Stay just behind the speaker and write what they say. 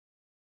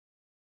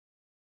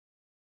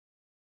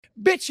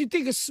Bitch, you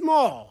thinking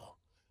small.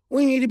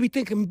 We need to be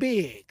thinking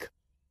big.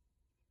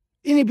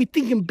 You need to be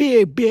thinking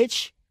big,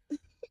 bitch.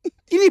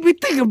 You need to be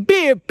thinking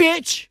big,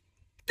 bitch.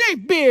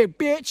 Think big,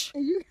 bitch.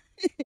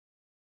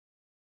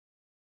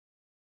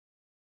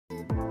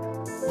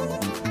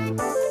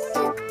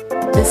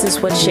 This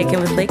is What's Shaking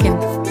with Lakin.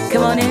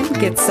 Come on in,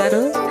 get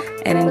settled,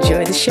 and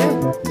enjoy the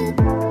show.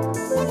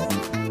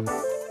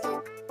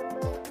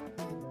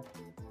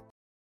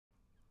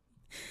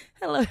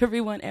 Hello,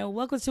 everyone, and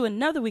welcome to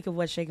another week of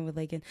What's Shaking with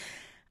Lakin.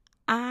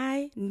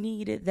 I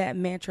needed that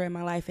mantra in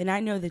my life, and I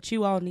know that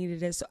you all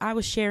needed it, so I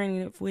was sharing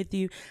it with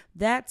you.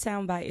 That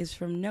soundbite is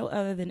from no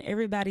other than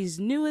everybody's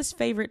newest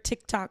favorite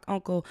TikTok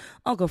uncle,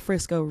 Uncle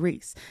Frisco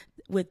Reese,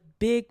 with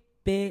think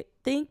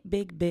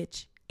big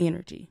bitch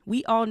energy.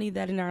 We all need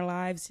that in our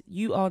lives.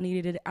 You all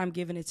needed it. I'm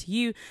giving it to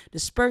you.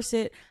 Disperse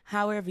it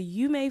however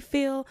you may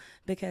feel,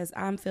 because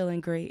I'm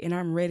feeling great and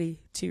I'm ready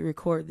to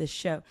record this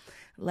show.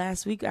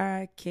 Last week,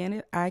 I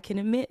can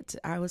admit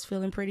I was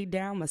feeling pretty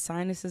down. My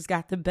sinuses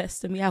got the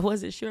best of me. I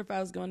wasn't sure if I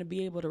was going to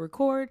be able to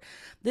record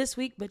this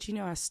week, but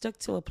I stuck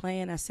to a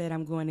plan. I said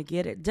I'm going to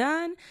get it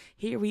done.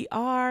 Here we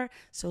are.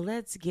 So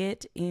let's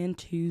get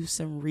into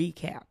some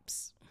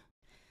recaps.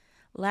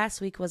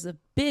 Last week was a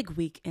big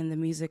week in the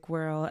music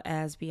world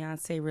as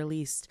Beyonce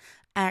released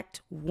Act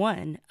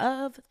 1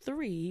 of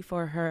 3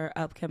 for her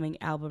upcoming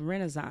album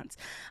Renaissance.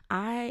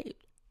 I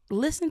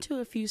listened to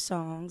a few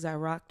songs. I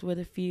rocked with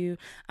a few.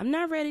 I'm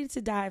not ready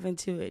to dive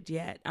into it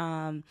yet.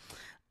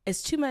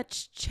 It's too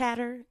much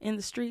chatter in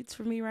the streets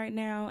for me right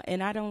now,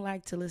 and I don't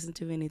like to listen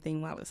to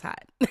anything while it's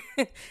hot.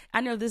 I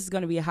know this is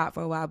going to be hot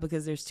for a while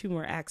because there's 2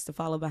 more acts to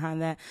follow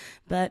behind that,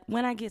 but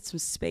when I get some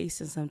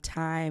space and some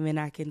time and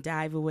I can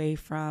dive away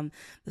from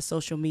the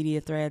social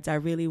media threads, I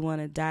really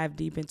want to dive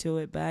deep into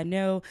it. But I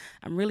know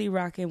I'm really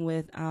rocking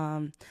with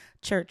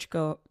Church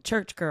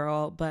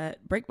Girl,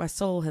 but Break My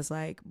Soul has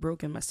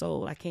broken my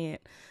soul. I can't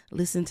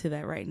listen to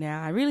that right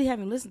now. I really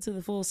haven't listened to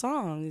the full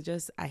song. It's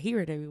just I hear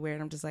it everywhere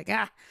and I'm just like,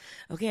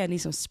 okay, I need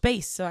some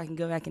space so I can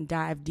go back and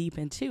dive deep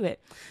into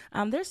it.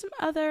 There's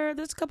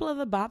a couple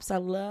other bops. I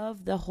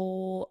love the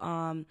whole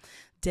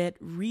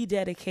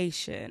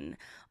rededication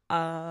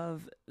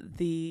of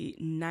the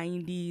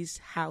 90s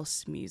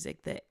house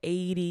music, the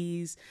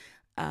 80s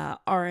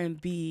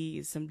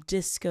R&B, some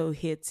disco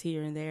hits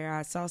here and there.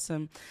 I saw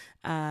some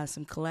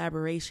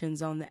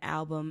collaborations on the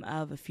album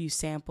of a few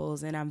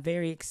samples, and I'm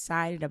very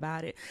excited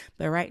about it.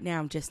 But right now,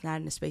 I'm just not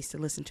in the space to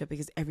listen to it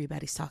because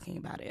everybody's talking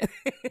about it.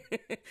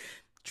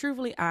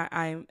 Truthfully,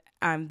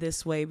 I'm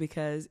this way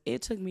because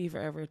it took me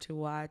forever to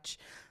watch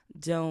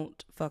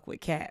Don't Fuck with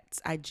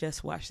Cats. I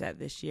just watched that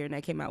this year, and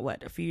that came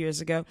out, a few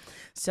years ago?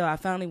 So I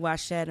finally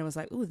watched that and was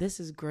like, ooh, this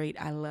is great.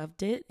 I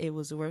loved it. It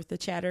was worth the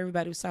chatter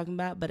everybody was talking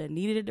about, but I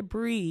needed it to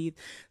breathe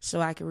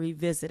so I could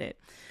revisit it.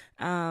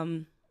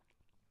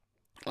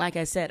 Like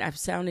I said, I'm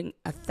sounding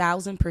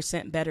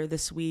 1,000% better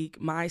this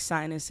week. My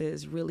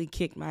sinuses really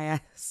kicked my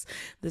ass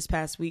this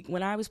past week.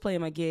 When I was playing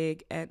my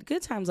gig at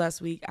Good Times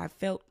last week, I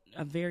felt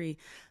a very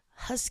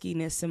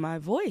huskiness in my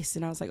voice,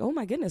 and I was like, oh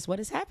my goodness, what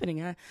is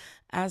happening? I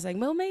was like,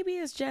 well, maybe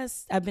it's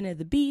just I've been at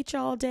the beach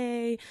all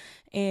day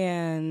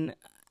and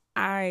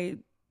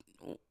I'm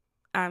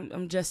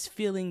just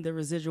feeling the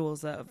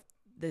residuals of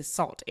the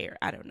salt air.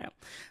 I don't know,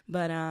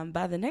 but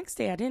by the next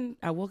day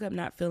I woke up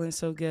not feeling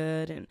so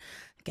good and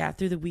got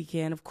through the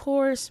weekend. Of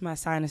course, my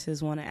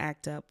sinuses want to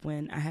act up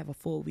when I have a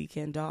full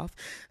weekend off,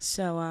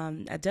 so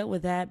I dealt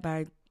with that.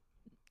 By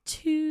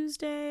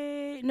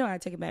Tuesday, no, I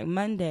take it back,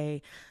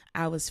 Monday,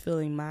 I was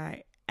feeling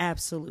my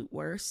absolute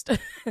worst.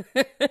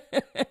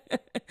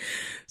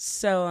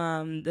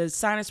 So the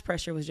sinus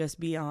pressure was just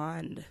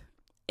beyond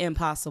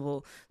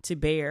impossible to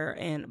bear.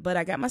 But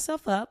I got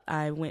myself up.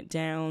 I went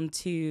down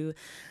to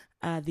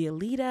the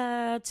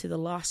Alita, to the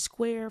Lost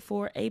Square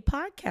for a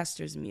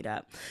podcasters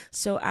meetup.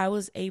 So I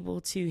was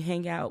able to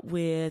hang out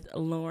with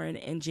Lauren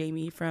and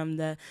Jamie from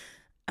the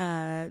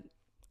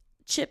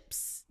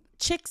Chicks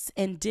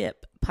and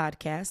Dip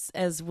podcast,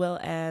 as well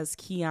as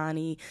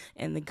Kiani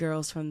and the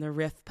girls from the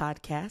Riff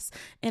podcast.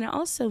 And I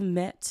also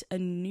met a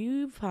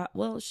new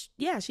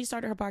she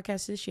started her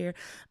podcast this year.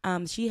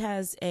 She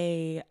has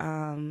a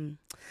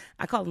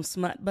I call them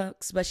smut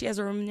books, but she has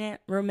a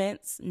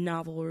romance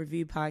novel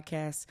review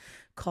podcast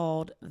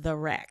called The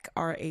Rack,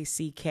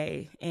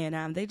 RACK,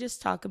 and they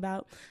just talk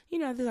about, they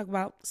talk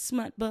about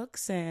smut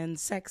books and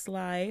sex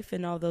life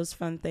and all those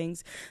fun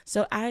things.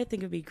 So I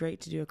think it'd be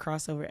great to do a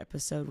crossover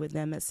episode with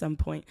them at some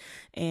point,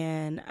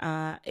 and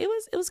it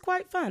was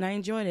quite fun. I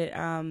enjoyed it.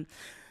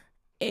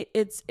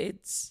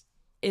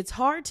 It's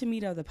hard to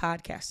meet other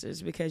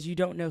podcasters because you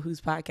don't know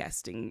who's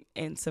podcasting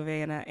in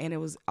Savannah. And it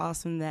was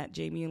awesome that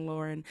Jamie and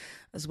Lauren,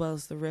 as well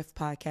as the Riff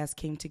podcast,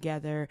 came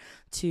together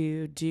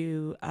to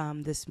do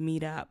this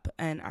meetup.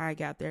 And I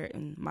got there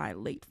in my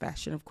late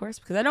fashion, of course,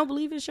 because I don't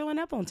believe in showing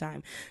up on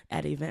time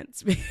at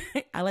events.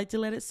 I like to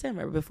let it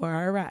simmer before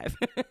I arrive.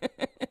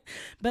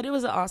 But it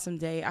was an awesome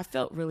day. I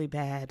felt really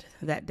bad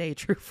that day,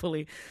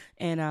 truthfully.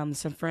 And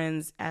some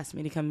friends asked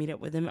me to come meet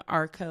up with them at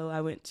Arco. I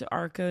went to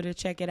Arco to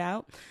check it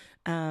out.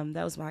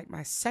 That was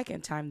my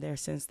second time there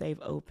since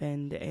they've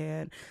opened,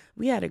 and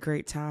we had a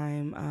great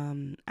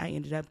time. I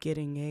ended up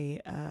getting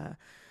a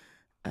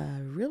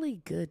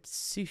really good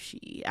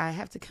sushi. I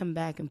have to come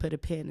back and put a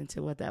pin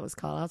into what that was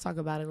called. I'll talk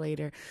about it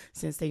later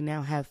since they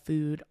now have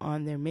food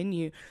on their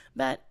menu.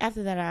 But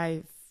after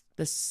that,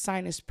 the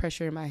sinus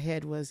pressure in my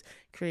head was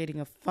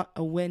creating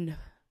a wind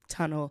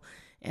tunnel,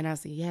 and I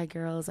was like, yeah,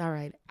 girls, all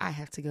right, I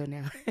have to go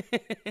now.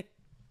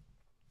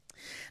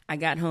 I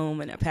got home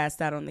and I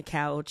passed out on the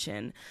couch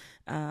and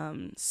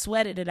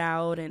sweated it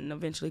out and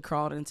eventually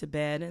crawled into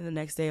bed. And the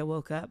next day I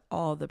woke up,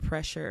 all the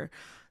pressure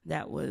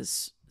that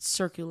was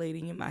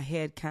circulating in my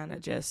head kind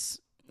of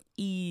just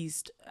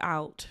eased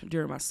out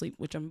during my sleep,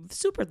 which I'm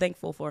super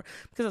thankful for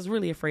because I was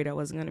really afraid I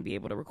wasn't going to be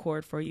able to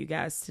record for you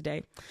guys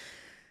today.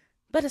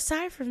 But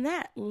aside from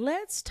that,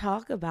 let's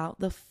talk about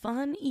the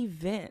fun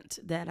event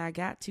that I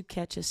got to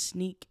catch a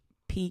sneak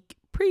peek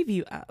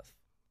preview of.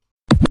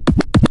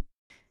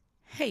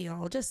 Hey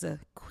y'all, just a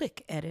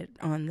quick edit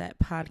on that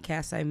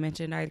podcast I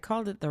mentioned. I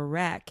called it the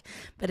Rack,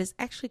 but it's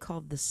actually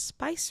called the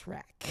Spice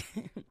Rack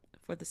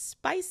for the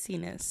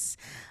spiciness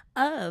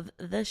of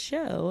the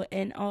show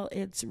and all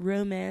its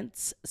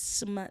romance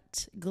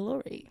smut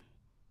glory.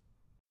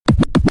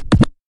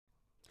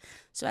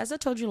 So as I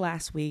told you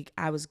last week,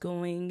 I was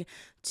going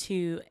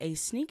to a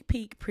sneak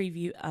peek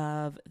preview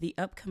of the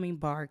upcoming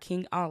bar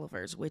King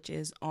Oliver's, which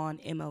is on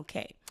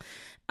MLK.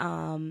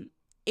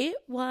 It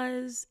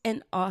was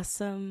an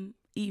awesome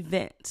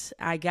event.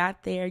 I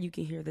got there, you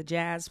can hear the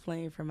jazz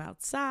playing from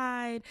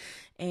outside,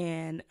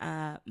 and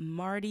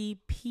Marty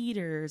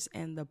Peters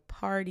and the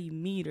Party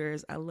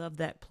Meters. I love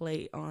that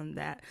play on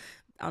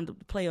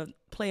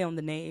play on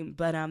the name,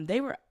 but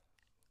they were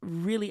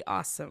really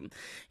awesome,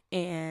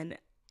 and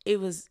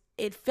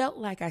it felt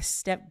like I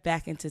stepped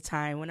back into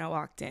time when I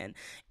walked in.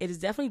 It is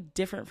definitely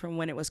different from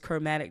when it was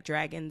Chromatic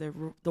Dragon.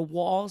 The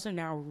walls are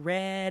now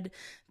red.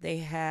 They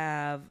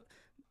have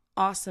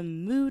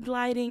awesome mood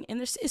lighting,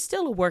 and it's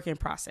still a work in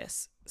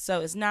process,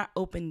 so it's not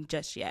open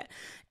just yet.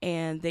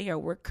 And they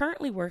are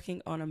currently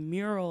working on a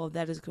mural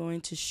that is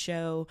going to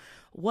show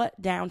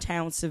what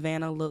downtown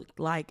Savannah looked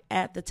like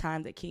at the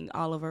time that King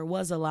Oliver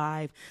was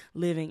alive,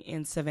 living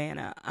in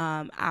Savannah.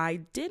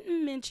 I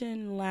didn't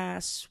mention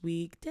last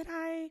week, did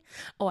I?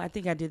 Oh, I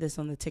think I did this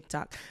on the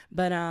TikTok,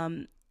 but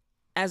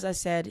as I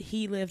said,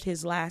 he lived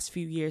his last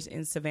few years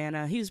in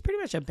Savannah. He was pretty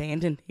much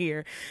abandoned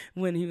here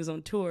when he was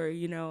on tour.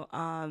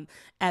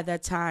 At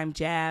that time,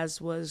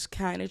 jazz was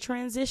kind of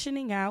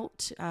transitioning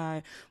out.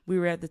 We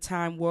were at the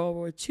time World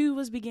War II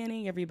was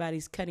beginning.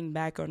 Everybody's cutting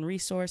back on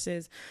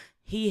resources.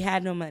 He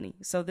had no money,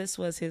 so this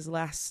was his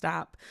last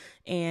stop,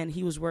 and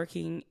he was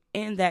working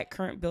in that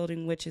current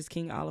building, which is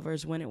King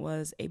Oliver's, when it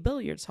was a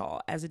billiards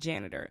hall, as a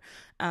janitor.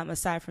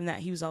 Aside from that,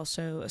 he was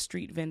also a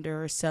street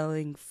vendor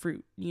selling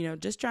fruit,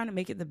 just trying to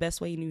make it the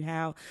best way he knew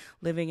how,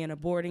 living in a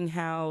boarding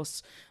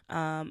house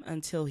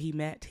until he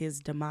met his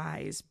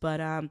demise.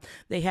 But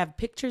they have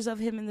pictures of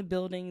him in the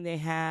building. They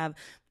have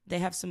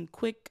some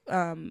quick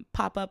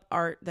pop-up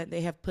art that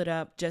they have put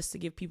up just to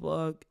give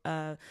people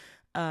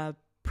a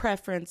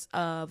preference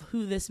of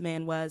who this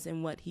man was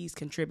and what he's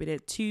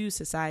contributed to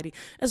society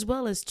as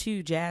well as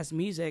to jazz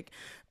music.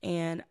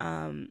 And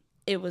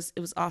it was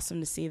awesome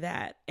to see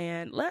that.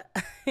 And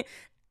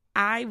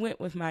I went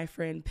with my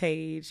friend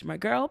Paige, my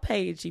girl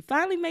Paige. She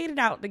finally made it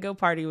out to go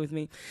party with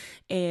me,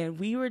 and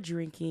we were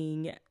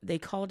drinking, they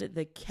called it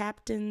the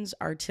Captain's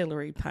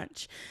Artillery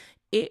Punch.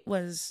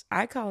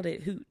 I called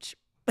it hooch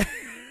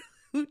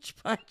hooch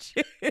punch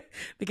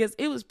because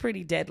it was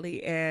pretty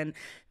deadly, and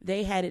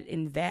they had it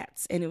in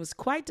vats, and it was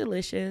quite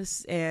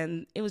delicious.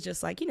 And it was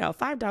just like,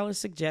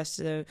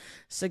 $5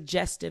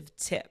 suggestive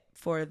tip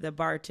for the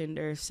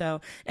bartender.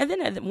 So, and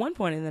then at one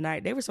point in the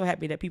night, they were so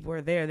happy that people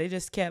were there. They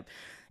just kept,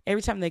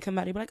 every time they come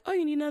out, they'd be like, oh,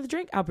 you need another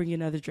drink? I'll bring you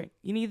another drink.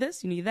 You need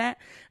this? You need that?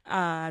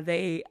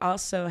 They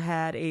also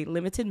had a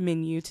limited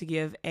menu to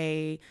give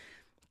a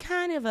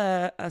kind of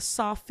a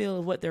soft feel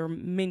of what their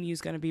menu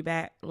is going to be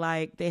back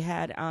like. They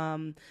had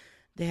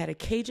a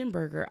Cajun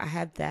burger. I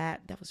had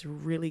that. That was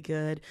really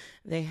good.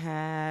 They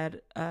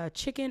had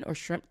chicken or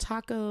shrimp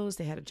tacos.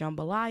 They had a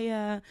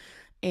jambalaya.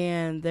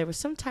 And there was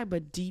some type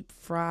of deep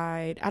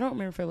fried, I don't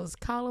remember if it was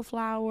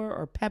cauliflower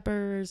or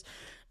peppers.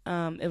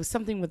 It was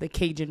something with a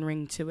Cajun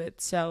ring to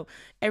it. So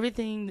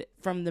everything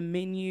from the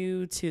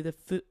menu to the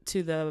food,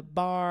 to the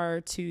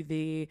bar, to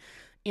the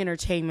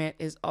entertainment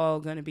is all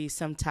going to be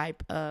some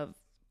type of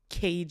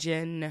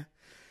Cajun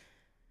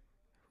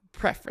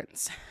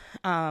preference.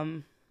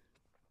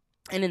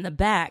 And in the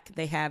back,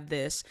 they have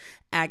this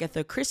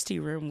Agatha Christie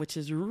room, which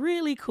is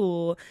really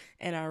cool.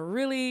 And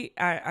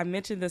I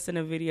mentioned this in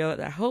a video.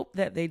 I hope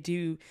that they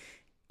do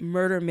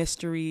murder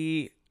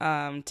mystery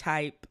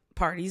type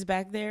parties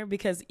back there,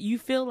 because you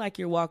feel like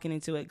you're walking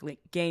into a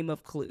game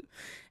of Clue.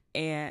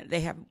 And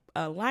they have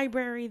a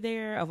library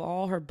there of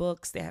all her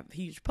books. They have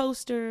huge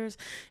posters.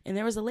 And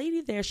there was a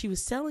lady there. She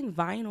was selling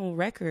vinyl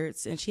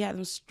records, and she had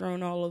them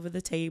strewn all over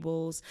the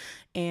tables.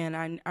 And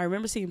I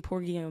remember seeing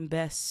Porgy and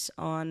Bess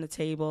on the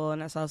table,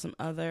 and I saw some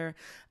other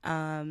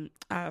Frank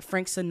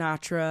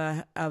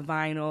Sinatra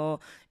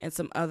vinyl and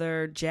some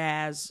other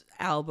jazz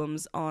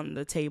albums on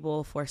the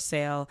table for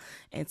sale.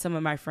 And some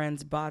of my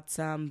friends bought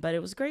some, but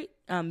it was great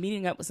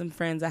meeting up with some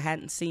friends I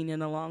hadn't seen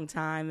in a long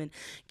time and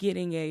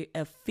getting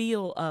a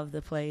feel of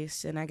the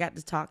place. And I got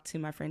to talk to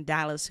my friend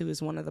Dallas, who is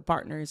one of the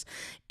partners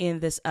in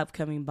this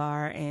upcoming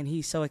bar, and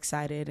he's so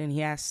excited, and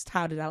he asked,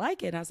 how did I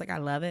like it? And I was like, I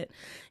love it.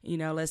 You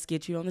know, let's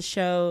get you on the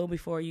show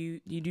before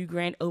you do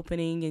grand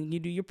opening and you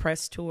do your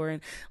press tour,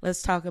 and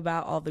let's talk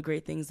about all the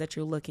great things that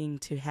you're looking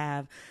to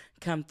have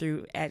come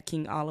through at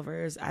King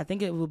Oliver's. I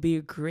think it will be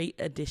a great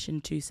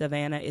addition to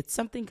Savannah. It's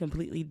something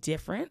completely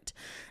different,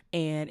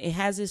 and it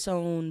has its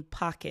own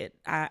pocket.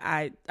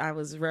 I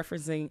was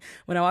referencing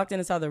when I walked in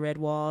and saw the red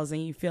walls,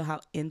 and you feel how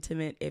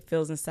intimate it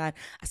feels inside.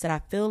 I said, I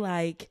feel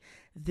like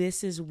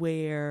this is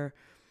where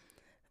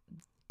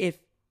if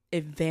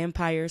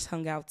vampires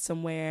hung out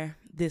somewhere,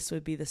 this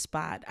would be the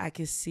spot. I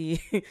could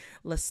see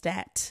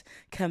Lestat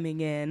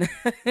coming in,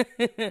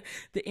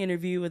 the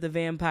interview with a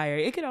vampire.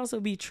 It could also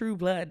be True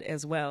Blood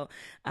as well.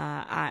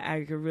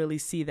 I could really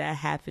see that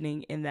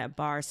happening in that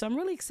bar. So I'm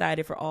really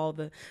excited for all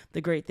the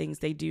great things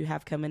they do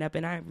have coming up.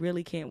 And I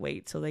really can't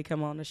wait till they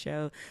come on the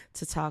show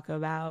to talk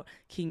about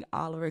King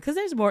Oliver, because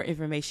there's more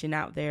information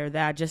out there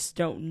that I just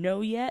don't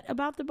know yet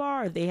about the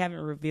bar. They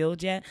haven't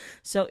revealed yet.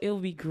 So it will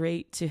be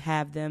great to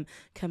have them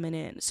coming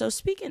in. So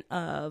speaking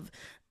of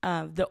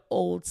the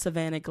old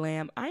Savannah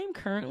glam, I am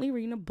currently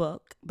reading a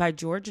book by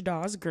George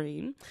Dawes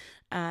Green.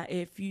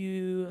 If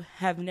you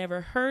have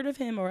never heard of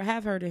him or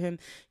have heard of him,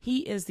 he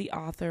is the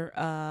author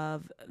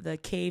of The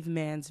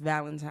Caveman's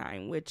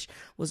Valentine, which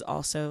was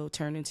also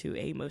turned into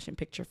a motion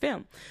picture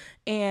film.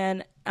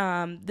 And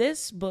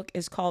this book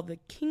is called The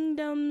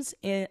Kingdoms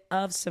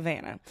of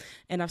Savannah.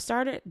 And I've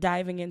started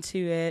diving into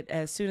it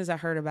as soon as I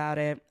heard about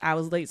it. I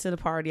was late to the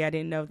party. I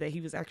didn't know that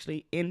he was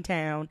actually in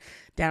town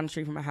down the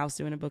street from my house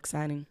doing a book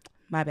signing.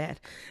 My bad.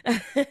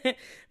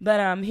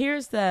 But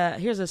here's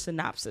a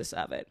synopsis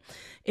of it.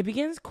 It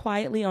begins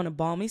quietly on a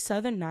balmy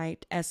southern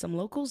night as some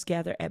locals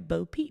gather at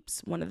Bo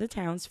Peep's, one of the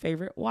town's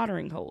favorite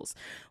watering holes.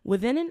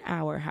 Within an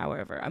hour,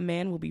 however, a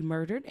man will be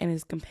murdered and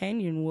his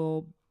companion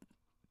will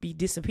be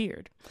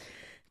disappeared,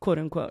 quote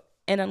unquote.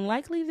 An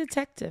unlikely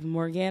detective,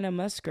 Morgana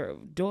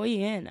Musgrove,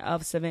 doyen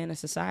of Savannah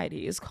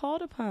society, is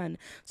called upon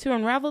to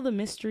unravel the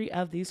mystery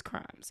of these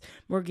crimes.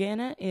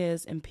 Morgana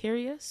is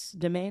imperious,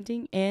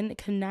 demanding, and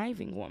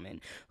conniving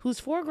woman whose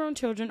 4 grown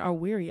children are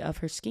weary of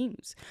her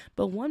schemes.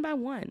 But one by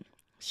one,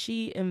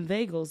 she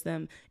inveigles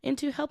them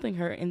into helping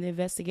her in the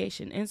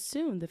investigation, and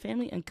soon the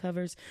family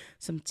uncovers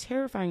some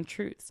terrifying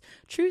truths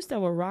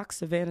that will rock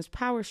Savannah's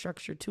power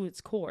structure to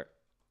its core.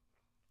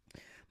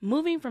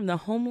 Moving from the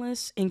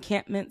homeless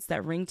encampments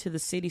that ring to the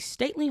city's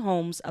stately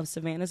homes of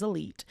Savannah's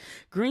elite,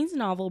 Green's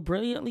novel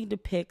brilliantly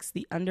depicts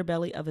the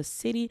underbelly of a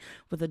city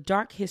with a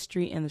dark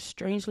history and the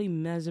strangely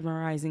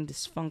mesmerizing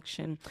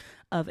dysfunction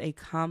of a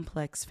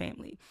complex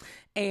family.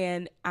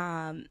 And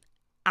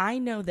I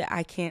know that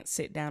I can't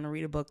sit down and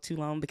read a book too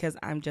long because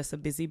I'm just a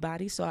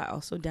busybody, so I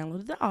also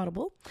downloaded the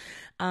Audible.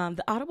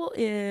 The Audible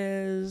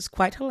is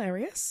quite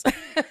hilarious.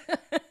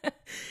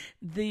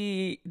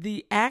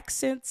 The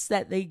accents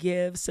that they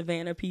give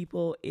Savannah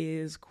people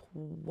is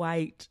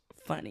quite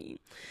funny.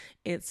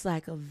 It's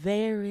like a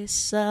very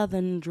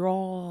southern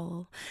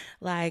drawl.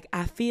 Like,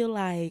 I feel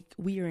like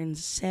we are in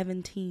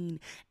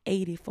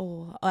 1784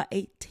 or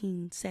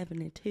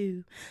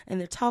 1872 and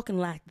they're talking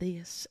like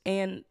this.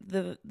 And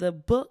the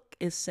book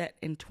is set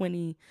in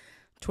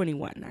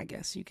 2021, I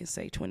guess you can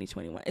say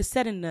 2021. It's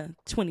set in the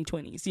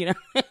 2020s, you know.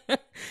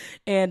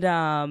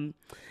 And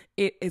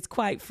it's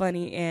quite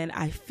funny, and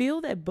I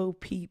feel that Bo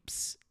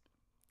Peeps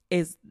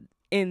is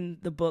in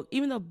the book,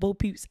 even though Bo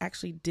Peeps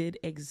actually did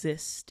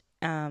exist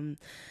a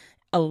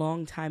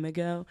long time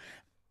ago.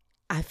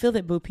 I feel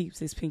that Bo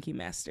Peeps is Pinky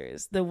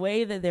Masters. The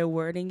way that they're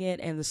wording it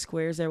and the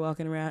squares they're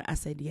walking around, I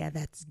said, yeah,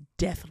 that's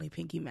definitely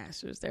Pinky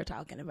Masters they're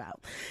talking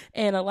about.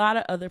 And a lot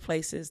of other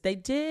places. They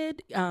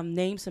did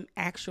name some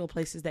actual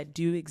places that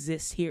do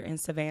exist here in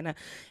Savannah,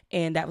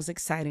 and that was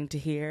exciting to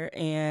hear.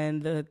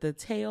 And the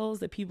tales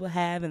that people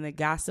have and the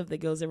gossip that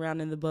goes around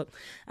in the book,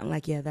 I'm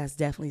like, yeah, that's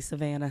definitely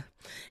Savannah.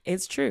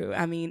 It's true.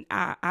 I mean,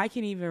 I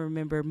can even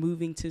remember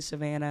moving to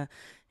Savannah,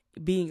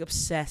 being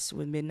obsessed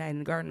with Midnight in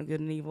the Garden of Good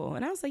and Evil.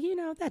 And I was like, you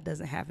know, that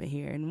doesn't happen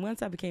here. And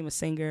once I became a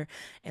singer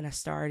and I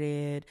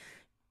started,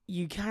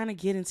 you kind of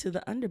get into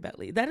the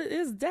underbelly. That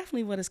is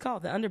definitely what it's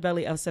called, the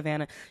underbelly of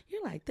Savannah.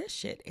 You're like, this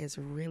shit is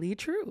really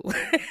true.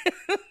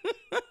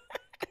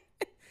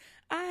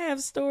 I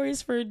have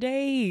stories for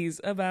days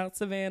about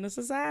Savannah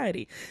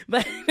society,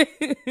 but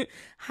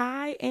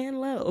high and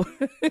low.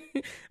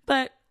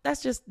 But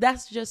that's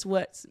just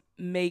what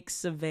makes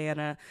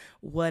Savannah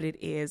what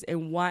it is,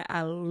 and why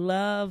I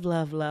love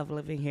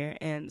living here.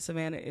 And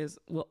Savannah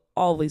will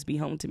always be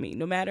home to me.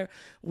 No matter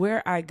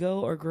where I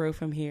go or grow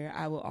from here,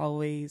 I will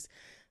always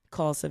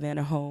call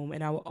Savannah home,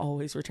 and I will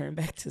always return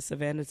back to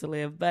Savannah to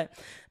live. But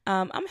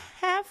I'm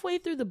halfway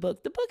through the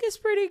book. The book is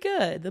pretty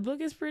good.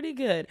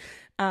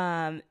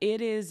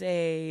 It is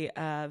a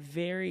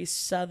very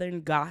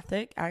Southern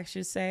Gothic, I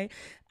should say.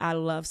 I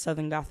love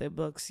Southern Gothic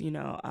books.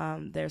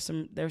 There's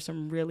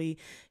some really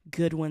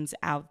good ones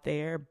out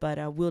there,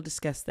 but we'll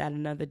discuss that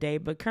another day.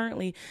 But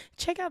currently,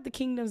 check out The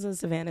Kingdoms of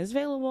Savannah. It's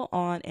available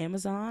on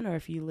Amazon, or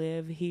if you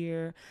live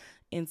here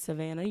in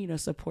Savannah,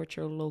 support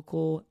your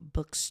local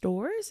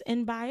bookstores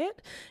and buy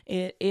it.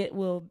 It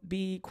will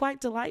be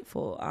quite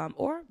delightful.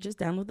 Or just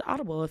download the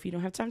Audible if you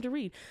don't have time to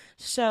read.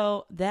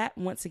 So that,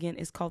 once again,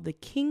 is called The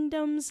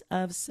Kingdoms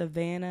of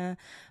Savannah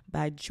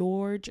by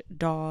George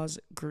Dawes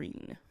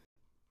Green.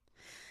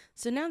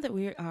 So now that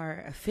we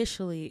are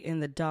officially in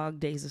the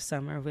dog days of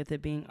summer, with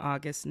it being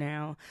August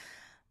now,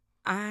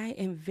 I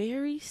am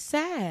very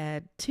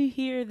sad to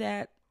hear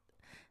that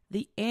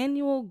the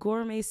annual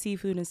Gourmet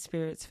Seafood and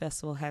Spirits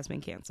Festival has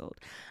been canceled.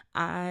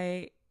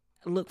 I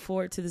look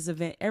forward to this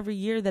event every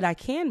year that I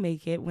can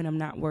make it when I'm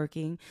not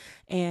working.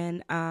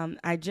 And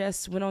I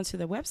just went onto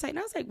their website and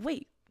I was like,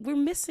 wait, we're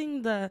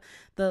missing the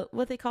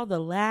what they call the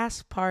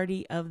last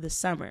party of the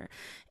summer.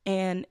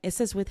 And it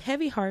says, with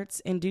heavy hearts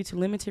and due to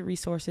limited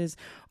resources,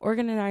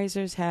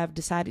 organizers have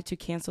decided to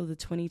cancel the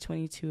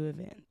 2022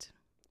 event.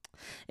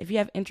 If you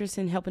have interest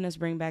in helping us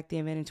bring back the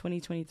event in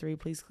 2023,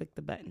 please click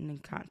the button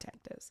and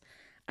contact us.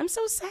 I'm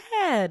so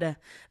sad.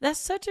 That's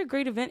such a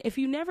great event. If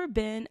you've never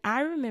been,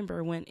 I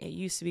remember when it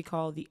used to be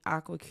called the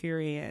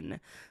Aquacurian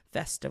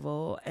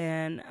Festival,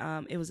 and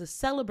it was a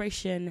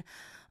celebration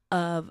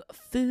of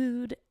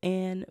food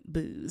and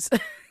booze,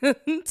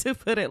 to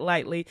put it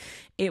lightly.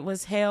 It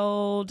was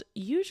held,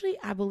 usually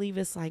I believe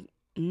it's like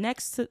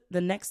next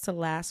to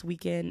last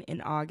weekend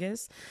in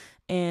August,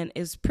 and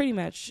it's pretty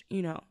much,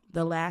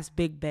 the last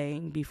big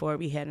bang before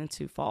we head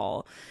into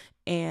fall.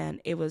 And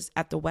it was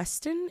at the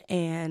Westin,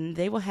 and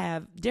they will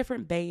have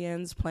different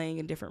bands playing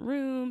in different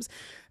rooms,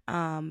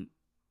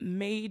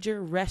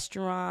 major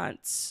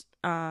restaurants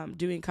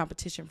doing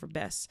competition for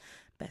best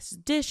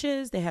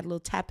dishes. They had little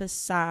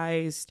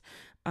tapas-sized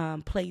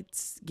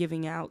plates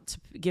given out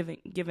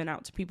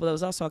to people. There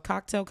was also a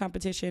cocktail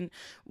competition,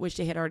 which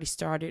they had already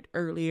started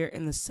earlier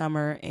in the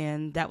summer,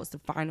 and that was the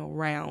final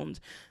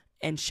round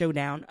and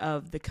showdown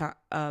of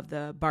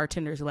the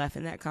bartenders left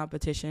in that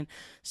competition.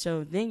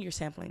 So then you're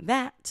sampling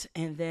that,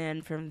 and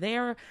then from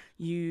there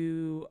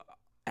you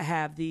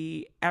have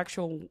the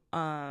actual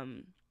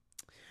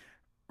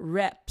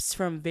reps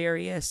from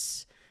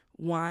various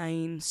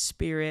wine,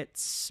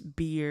 spirits,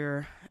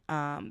 beer,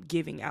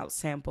 giving out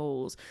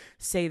samples.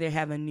 Say they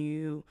have a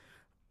new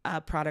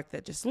product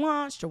that just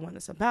launched or one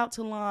that's about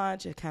to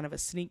launch, a kind of a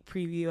sneak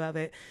preview of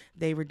it.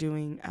 They were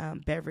doing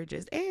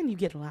beverages, and you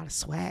get a lot of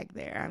swag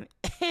there.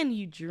 And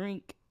you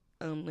drink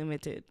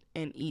unlimited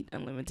and eat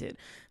unlimited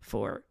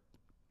for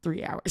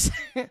 3 hours.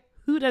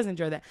 Who doesn't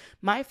enjoy that?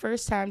 My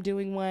first time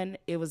doing one,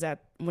 it was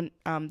when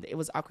it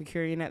was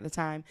Aquacurian at the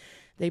time.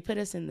 They put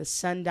us in the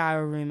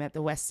sundial room at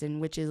the Westin,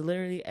 which is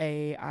literally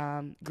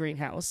a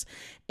greenhouse.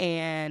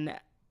 And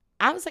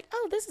I was like,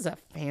 oh, this is a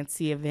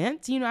fancy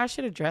event. I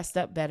should have dressed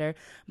up better.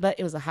 But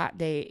it was a hot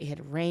day. It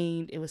had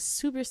rained. It was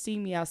super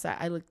steamy outside.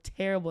 I looked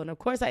terrible. And of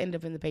course, I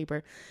ended up in the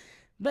paper.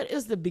 But it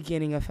was the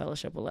beginning of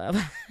Fellowship of Love.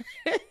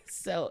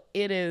 So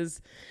it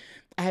is.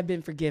 I have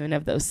been forgiven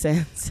of those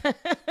sins.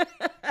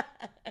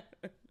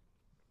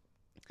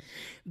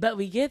 But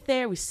we get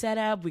there, we set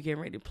up, we get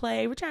ready to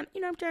play. We're trying,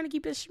 I'm trying to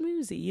keep it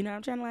schmoozy.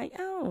 I'm trying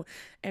to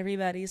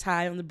everybody's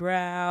high on the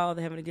brow.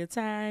 They're having a good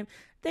time.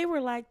 They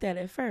were like that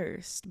at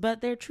first,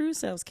 but their true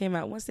selves came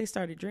out once they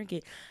started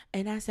drinking.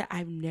 And I said,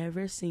 I've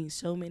never seen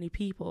so many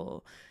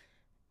people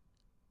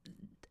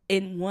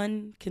in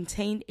one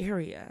contained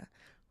area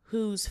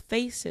whose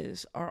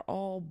faces are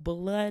all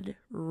blood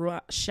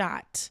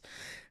shot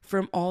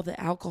from all the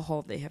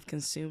alcohol they have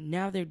consumed.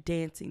 Now they're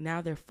dancing.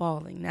 Now they're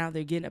falling. Now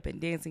they're getting up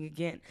and dancing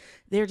again.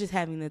 They're just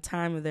having the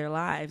time of their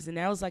lives. And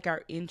that was like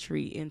our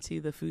entry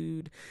into the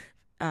food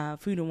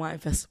and wine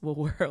festival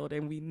world.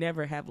 And we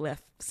never have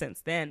left since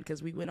then,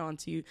 because we went on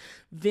to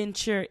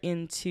venture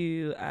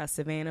into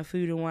Savannah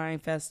Food and Wine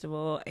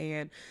Festival,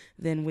 and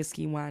then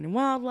Whiskey, Wine, and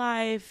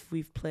Wildlife.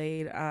 We've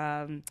played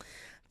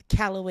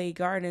Callaway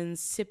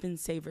Gardens Sip and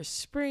Savor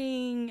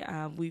Spring.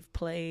 We've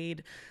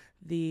played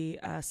the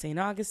St.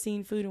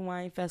 Augustine Food and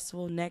Wine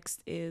Festival.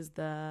 Next is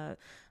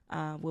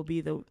will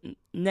be the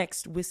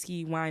next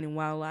Whiskey, Wine, and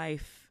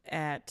Wildlife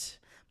at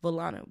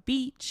Volcano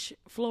Beach,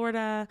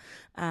 Florida.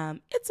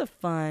 It's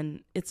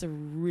a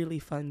really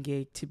fun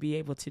gig to be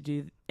able to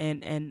do,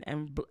 and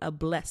a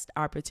blessed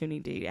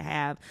opportunity to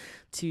have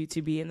to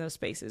be in those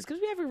spaces,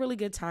 because we have a really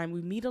good time.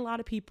 We meet a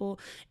lot of people,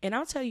 and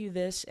I'll tell you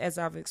this, as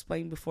I've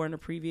explained before in a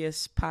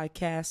previous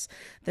podcast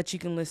that you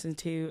can listen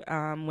to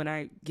when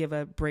I give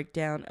a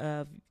breakdown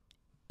of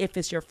if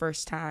it's your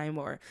first time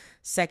or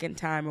second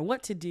time, or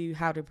what to do,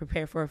 how to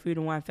prepare for a food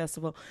and wine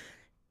festival.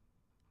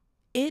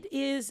 It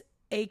is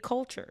a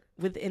culture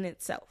within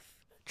itself.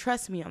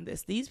 Trust me on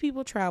this. These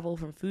people travel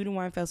from food and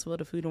wine festival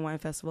to food and wine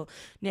festival.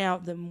 Now,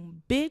 the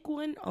big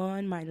one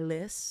on my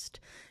list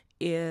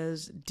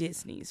is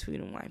Disney's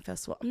Food and Wine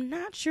Festival. I'm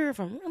not sure if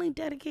I'm really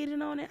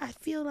dedicated on it. I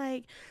feel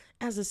like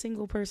as a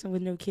single person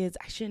with no kids,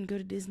 I shouldn't go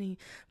to Disney,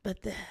 but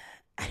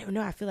I don't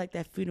know. I feel like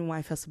that Food and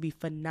Wine Festival would be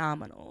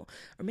phenomenal.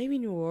 Or maybe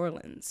New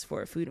Orleans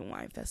for a Food and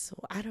Wine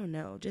Festival. I don't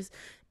know. Just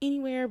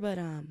anywhere but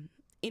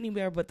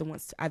the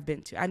ones I've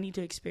been to. I need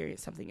to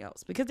experience something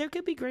else because there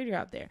could be greater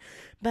out there.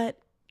 But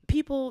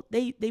people,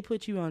 they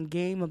put you on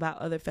game about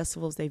other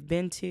festivals they've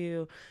been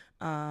to.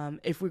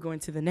 If we're going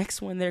to the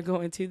next one they're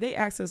going to, they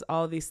ask us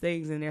all these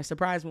things, and they're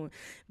surprised when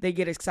they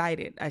get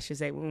excited, I should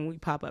say, when we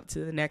pop up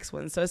to the next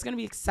one. So it's going to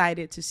be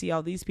excited to see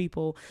all these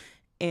people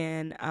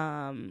in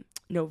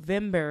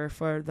November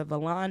for the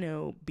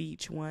Volano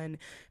Beach one,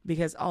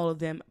 because all of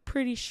them,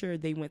 pretty sure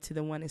they went to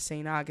the one in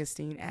St.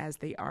 Augustine, as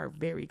they are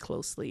very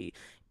close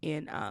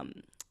in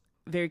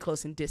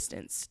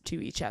distance to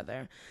each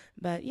other.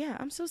 But yeah,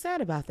 I'm so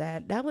sad about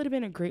that. That would have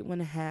been a great one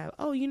to have.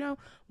 Oh,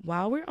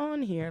 while we're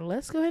on here,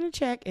 let's go ahead and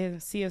check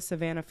and see if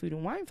Savannah Food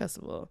and Wine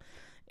Festival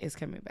is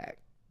coming back.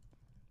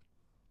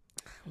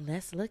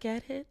 Let's look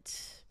at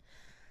it.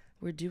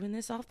 We're doing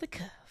this off the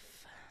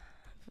cuff.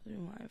 Food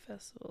and Wine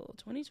Festival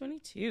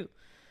 2022.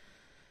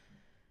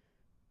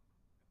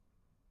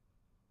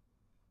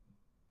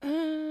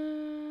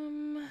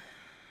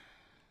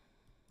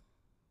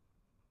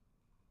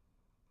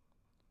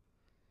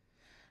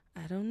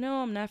 I don't know.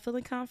 I'm not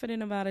feeling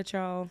confident about it,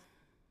 y'all.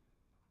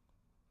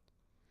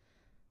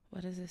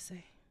 What does it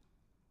say?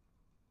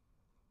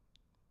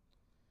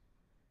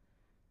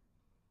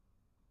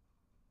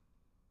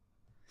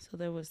 So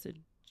there was the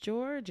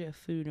Georgia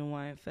Food and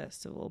Wine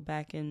Festival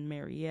back in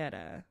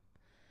Marietta.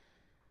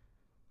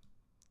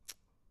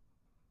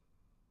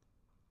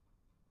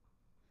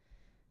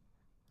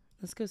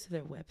 Let's go to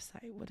their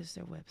website. What does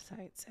their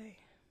website say?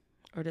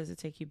 Or does it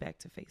take you back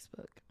to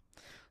Facebook?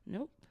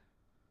 Nope.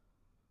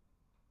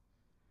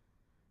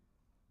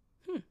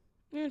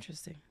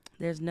 Interesting.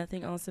 There's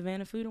nothing on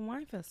Savannah Food and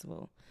Wine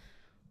Festival.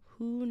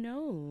 Who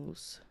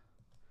knows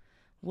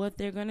what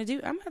they're going to do?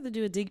 I'm going to have to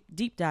do a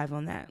deep dive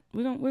on that.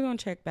 We're going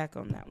to check back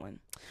on that one.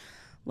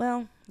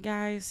 Well,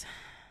 guys,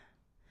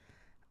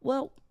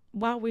 while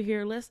we're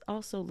here, let's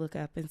also look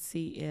up and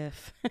see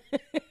if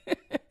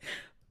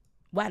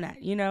why not?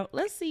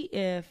 Let's see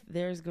if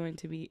there's going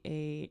to be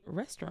a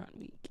restaurant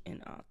week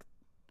in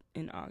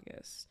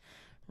August.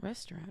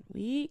 Restaurant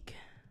week,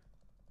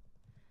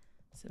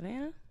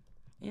 Savannah,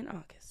 in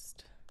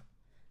August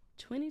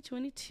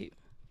 2022.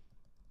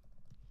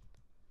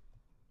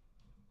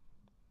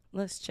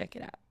 Let's check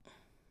it out.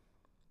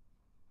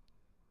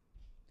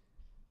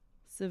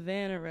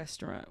 Savannah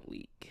Restaurant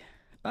Week.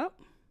 Oh,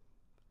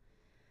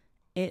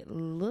 it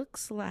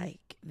looks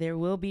like there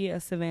will be a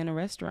Savannah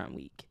Restaurant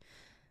Week.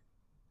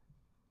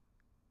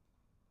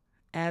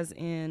 As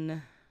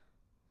in,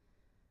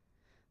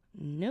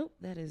 nope,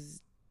 that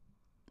is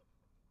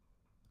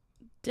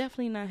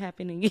definitely not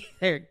happening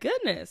either.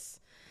 Goodness.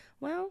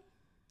 Well,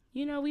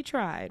 we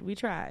tried.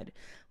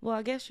 Well,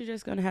 I guess you're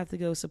just going to have to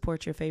go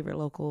support your favorite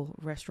local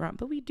restaurant.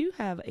 But we do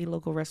have a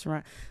local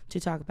restaurant to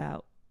talk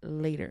about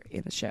later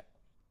in the show.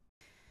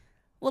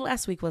 Well,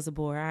 last week was a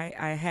bore.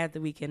 I had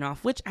the weekend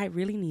off, which I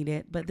really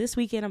needed. But this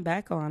weekend I'm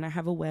back on. I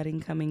have a wedding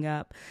coming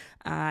up.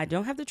 I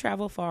don't have to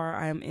travel far.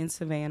 I'm in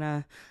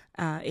Savannah.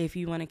 If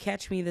you want to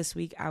catch me this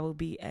week, I will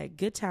be at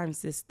Good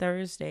Times this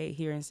Thursday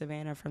here in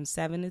Savannah from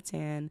 7 to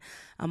 10.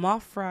 I'm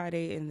off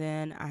Friday, and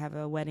then I have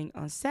a wedding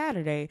on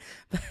Saturday.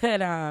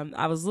 But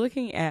I was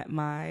looking at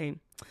my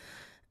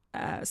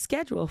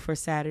schedule for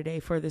Saturday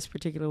for this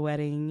particular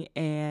wedding,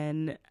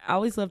 and I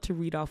always love to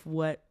read off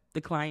what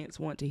the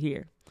clients want to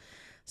hear.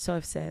 So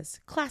it says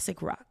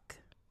classic rock,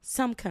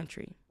 some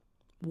country,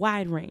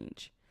 wide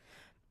range,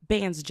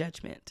 band's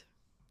judgment,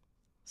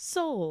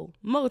 soul,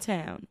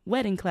 Motown,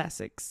 wedding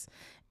classics,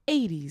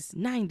 80s,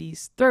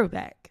 90s,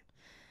 throwback,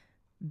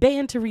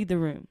 band to read the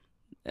room.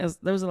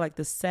 Those are like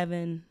the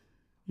 7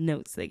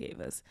 notes they gave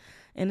us.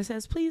 And it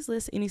says, please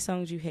list any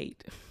songs you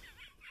hate.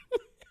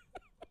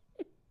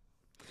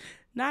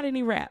 Not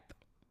any rap.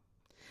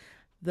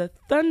 The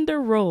Thunder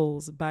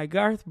Rolls by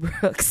Garth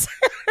Brooks.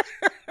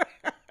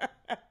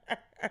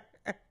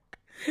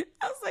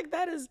 I was like,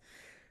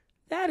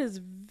 that is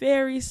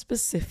very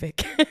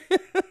specific.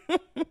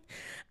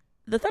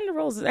 The Thunder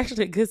Rolls is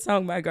actually a good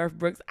song by Garth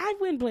Brooks. I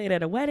wouldn't play it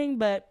at a wedding,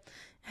 but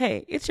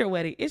hey, it's your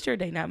wedding. It's your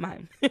day, not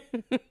mine.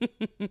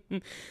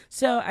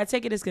 So I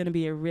take it it's going to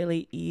be a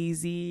really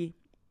easy,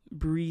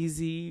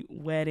 breezy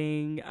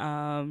wedding.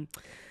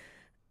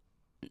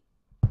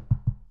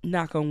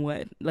 Knock on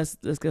wood. Let's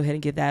go ahead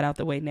and get that out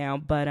the way now.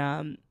 But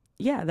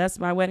yeah, that's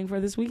my wedding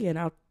for this weekend.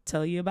 I'll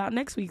tell you about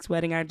next week's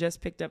wedding. I just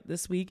picked up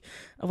this week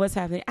of what's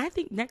happening. I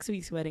think next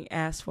week's wedding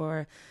asked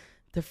for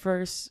the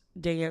first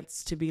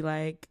dance to be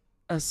like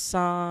a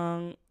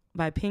song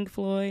by Pink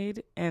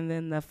Floyd, and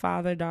then the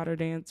father-daughter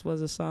dance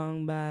was a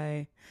song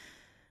by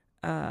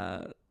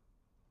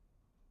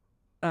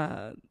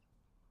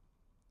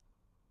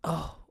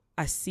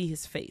I see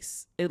his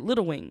face.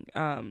 Little Wing,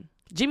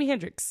 Jimi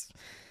Hendrix,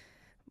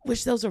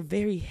 which those are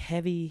very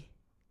heavy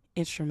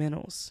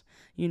instrumentals.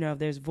 You know,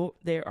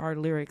 there are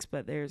lyrics,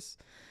 but there's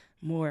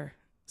more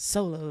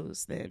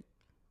solos than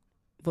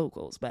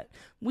vocals, but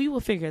we will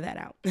figure that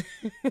out.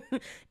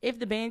 If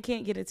the band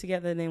can't get it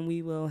together, then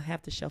we will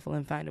have to shuffle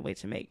and find a way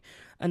to make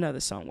another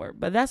song work.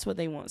 But that's what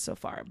they want so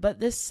far. But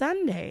this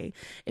Sunday,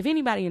 if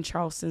anybody in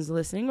Charleston's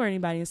listening, or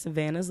anybody in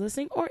Savannah's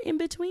listening, or in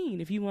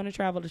between, if you want to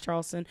travel to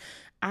Charleston,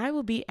 I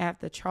will be at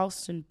the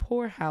Charleston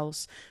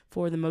Poorhouse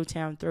for the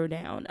Motown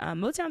Throwdown.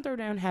 Motown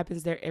Throwdown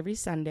happens there every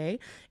Sunday.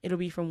 It'll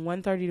be from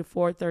 1:30 to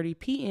 4:30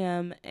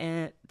 p.m.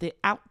 at the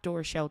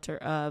outdoor shelter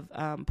of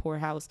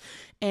Poorhouse,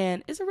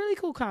 and it's a really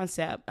cool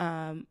concept.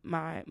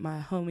 My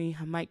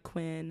homie Mike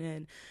Quinn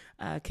and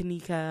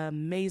Kanika,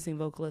 amazing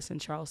vocalists in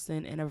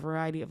Charleston, and a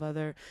variety of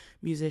other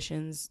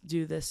musicians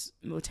do this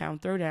Motown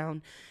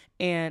Throwdown,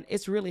 and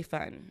it's really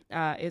fun.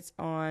 It's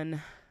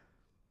on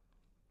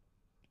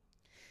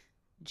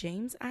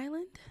James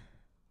Island.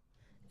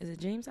 Is it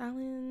James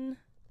Island?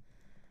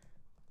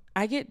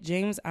 I get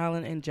James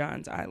Island and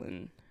Johns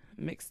Island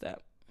mixed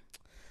up.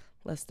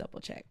 Let's double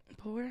check.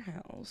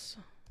 Poorhouse.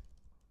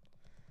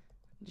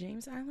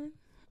 James Island?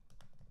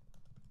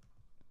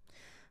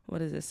 What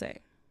does it say?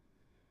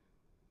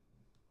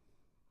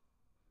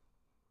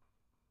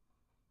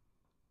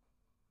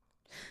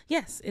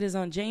 Yes, it is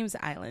on James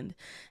Island.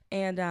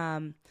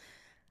 And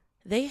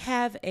they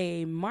have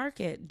a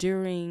market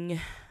during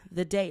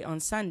the day on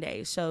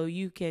Sunday, so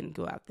you can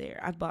go out there.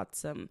 I bought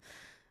some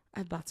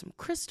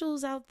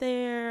crystals out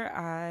there.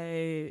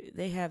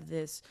 They have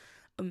this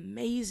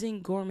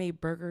amazing gourmet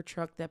burger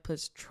truck that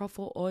puts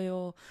truffle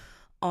oil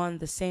on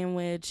the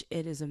sandwich.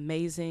 It is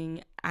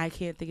amazing. I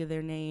can't think of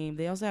their name.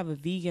 They also have a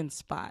vegan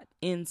spot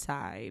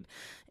inside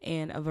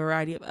and a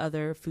variety of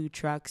other food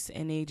trucks,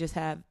 and they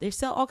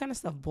sell all kind of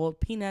stuff, boiled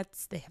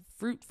peanuts. They have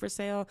fruit for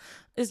sale.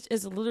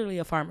 It's literally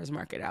a farmer's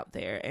market out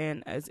there,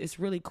 and it's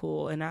really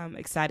cool, and I'm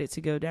excited to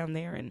go down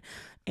there and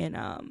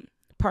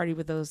party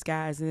with those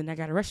guys. And then I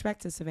got to rush back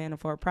to Savannah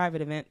for a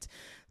private event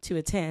to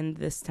attend,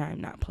 this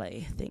time not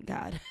play, thank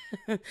God,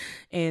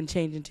 and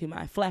change into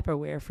my flapper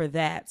wear for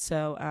that.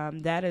 So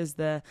that is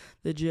the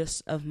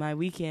gist of my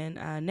weekend.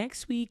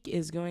 Next week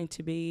is going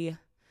to be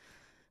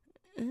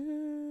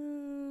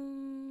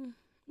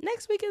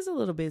next week is a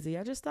little busy.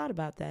 I just thought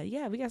about that.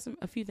 Yeah, we got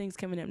a few things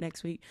coming up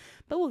next week,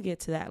 but we'll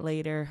get to that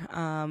later.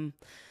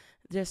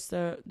 Just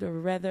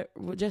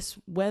just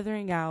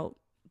weathering out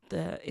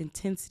the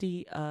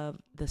intensity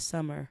of the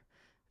summer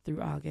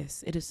through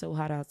August. It is so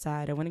hot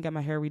outside. I went and got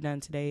my hair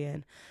redone today,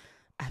 and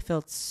I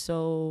felt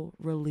so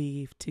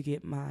relieved to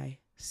get my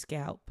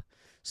scalp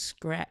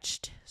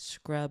scratched,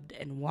 scrubbed,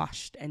 and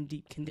washed and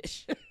deep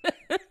conditioned.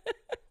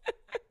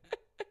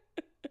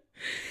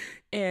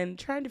 And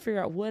trying to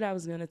figure out what I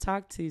was going to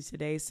talk to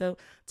today. So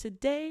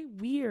today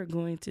we are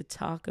going to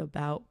talk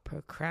about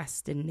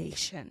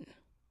procrastination.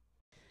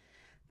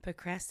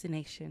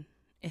 Procrastination.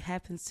 It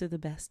happens to the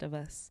best of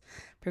us.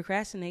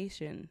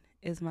 Procrastination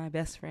is my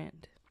best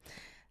friend.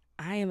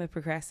 I am a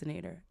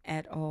procrastinator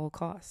at all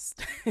costs.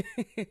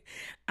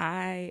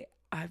 I've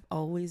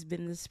always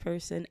been this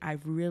person.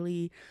 I've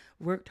really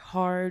worked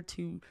hard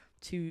to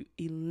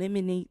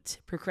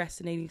eliminate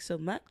procrastinating so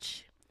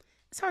much.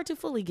 It's hard to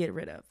fully get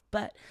rid of,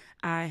 but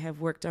I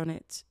have worked on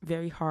it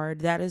very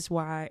hard. That is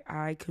why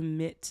I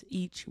commit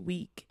each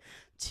week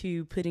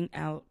to putting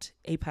out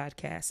a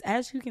podcast.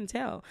 As you can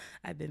tell,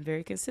 I've been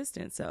very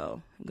consistent,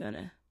 so I'm going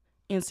to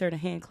insert a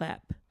hand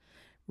clap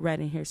right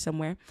in here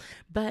somewhere.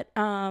 But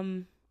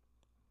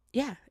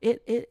yeah,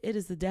 it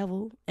is the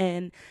devil,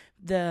 and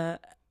the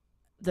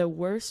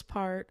worst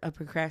part of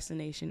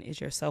procrastination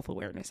is your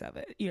self-awareness of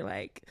it. You're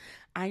like,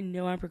 I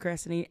know I'm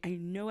procrastinating. I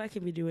know I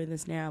can be doing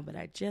this now, but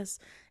I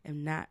just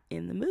am not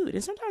in the mood.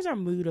 And sometimes our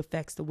mood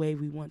affects the way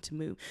we want to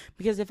move.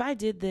 Because if I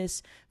did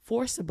this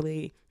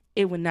forcibly,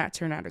 it would not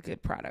turn out a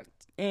good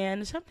product.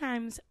 And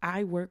sometimes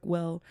I work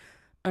well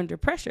under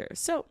pressure.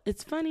 So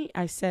it's funny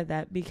I said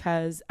that,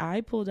 because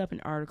I pulled up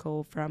an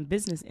article from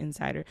Business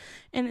Insider,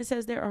 and it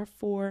says there are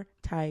 4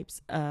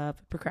 types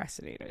of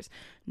procrastinators.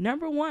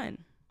 Number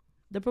 1,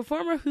 the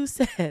performer who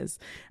says,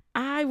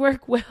 I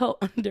work well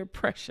under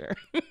pressure.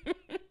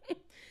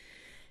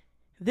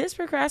 This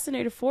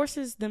procrastinator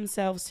forces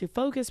themselves to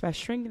focus by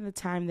shrinking the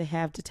time they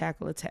have to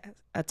tackle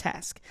a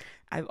task.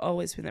 I've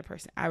always been that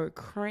person. I would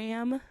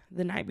cram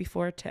the night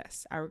before a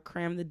test. I would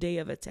cram the day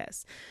of a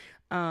test.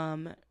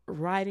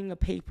 Writing a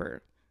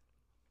paper.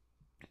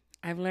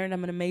 I've learned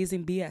I'm an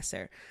amazing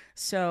BSer.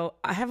 So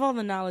I have all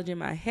the knowledge in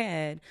my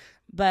head,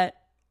 but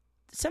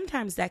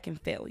sometimes that can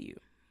fail you.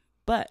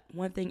 But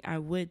one thing I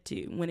would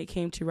do when it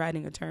came to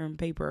writing a term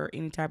paper or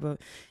any type of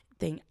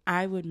thing,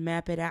 I would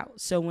map it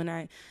out. So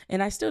and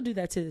I still do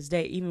that to this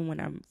day, even when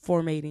I'm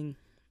formulating,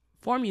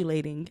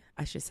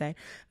 I should say,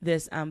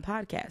 this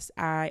podcast,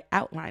 I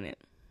outline it.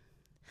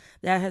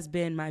 That has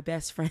been my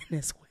best friend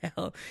as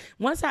well.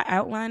 Once I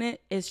outline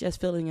it, it's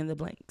just filling in the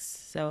blanks.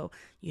 So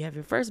you have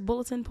your first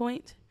bulletin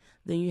point,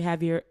 then you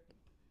have your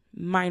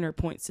minor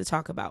points to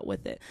talk about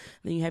with it.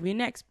 Then you have your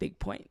next big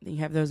point. Then you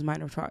have those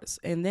minor parts.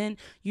 And then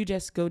you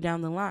just go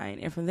down the line.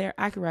 And from there,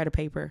 I could write a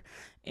paper,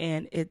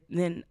 and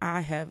then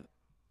I have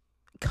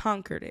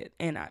conquered it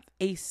and I've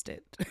aced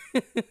it.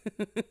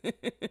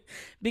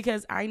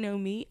 Because I know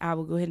me, I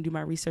will go ahead and do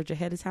my research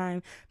ahead of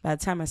time. By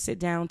the time I sit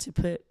down to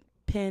put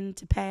pen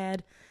to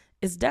pad,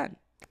 it's done.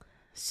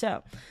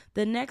 So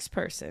the next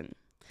person.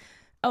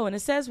 Oh, and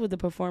it says with the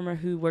performer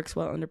who works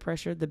well under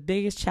pressure, the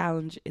biggest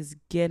challenge is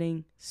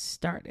getting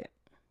started.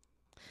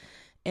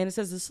 And it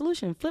says the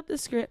solution, flip the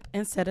script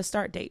and set a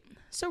start date.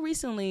 So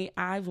recently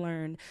I've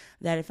learned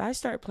that if I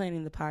start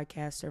planning the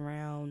podcast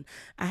around,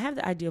 I have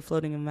the idea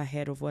floating in my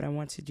head of what I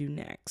want to do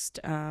next.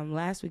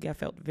 Last week I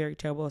felt very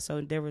terrible.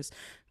 So there was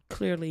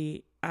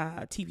clearly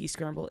a TV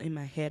scramble in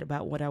my head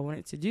about what I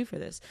wanted to do for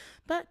this.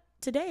 But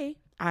today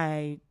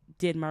I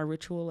did my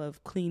ritual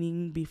of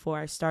cleaning before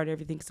I start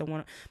everything, because I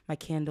want my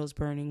candles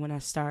burning when I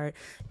start,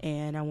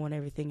 and I want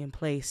everything in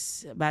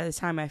place. By the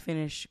time I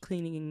finished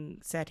cleaning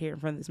and sat here in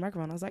front of this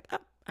microphone, I was like, oh,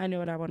 I know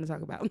what I want to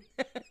talk about.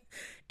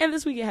 And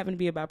this week it happened to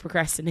be about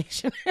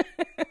procrastination.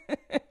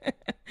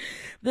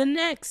 The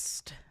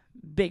next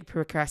big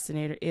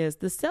procrastinator is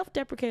the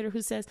self-deprecator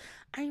who says,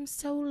 I'm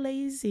so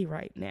lazy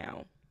right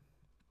now.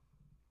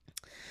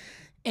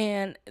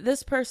 And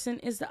this person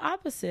is the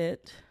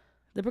opposite.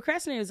 The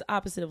procrastinator is the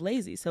opposite of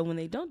lazy. So when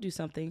they don't do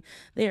something,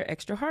 they are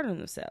extra hard on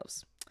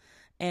themselves.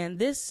 And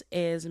this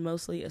is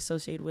mostly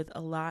associated with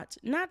a lot,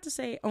 not to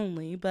say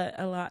only, but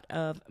a lot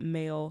of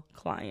male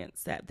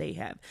clients that they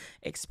have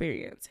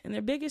experienced. And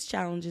their biggest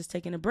challenge is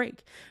taking a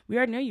break. We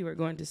already know you were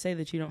going to say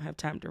that you don't have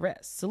time to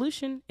rest.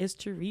 Solution is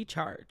to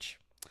recharge.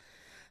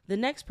 The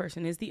next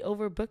person is the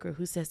overbooker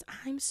who says,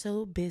 I'm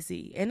so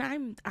busy. And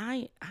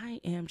I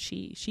am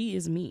she. She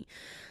is me.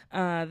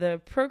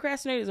 The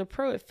procrastinator is a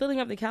pro at filling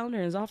up the calendar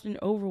and is often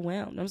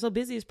overwhelmed. I'm so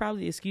busy is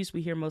probably the excuse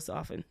we hear most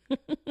often.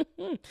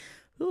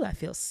 Ooh, I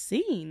feel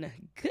seen.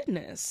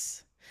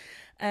 Goodness.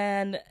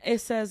 And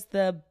it says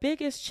the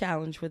biggest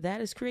challenge with that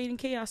is creating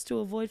chaos to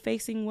avoid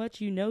facing what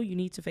you know you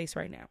need to face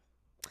right now.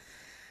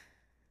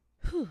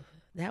 Whew.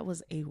 That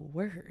was a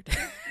word.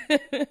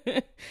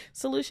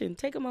 Solution,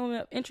 take a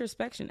moment of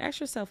introspection. Ask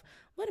yourself,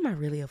 what am I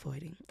really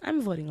avoiding? I'm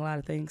avoiding a lot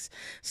of things.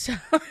 So,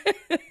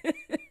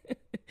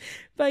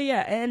 but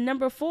yeah, and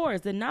number 4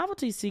 is the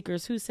novelty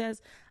seekers who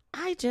says,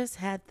 I just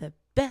had the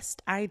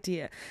best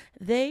idea.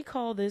 They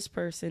call this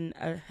person,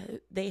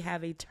 they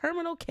have a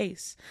terminal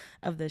case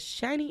of the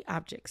shiny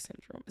object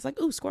syndrome. It's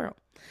like, ooh, squirrel.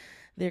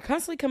 They're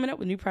constantly coming up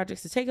with new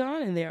projects to take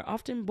on, and they're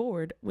often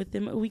bored with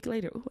them a week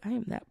later. Ooh, I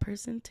am that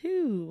person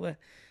too.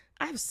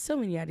 I have so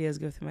many ideas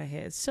go through my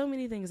head. So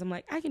many things. I'm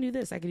like, I can do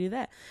this. I can do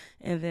that.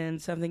 And then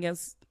something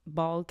else,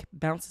 ball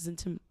bounces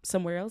into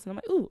somewhere else. And I'm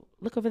like, ooh,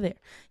 look over there.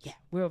 Yeah,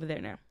 we're over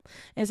there now.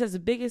 And it says the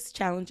biggest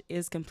challenge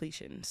is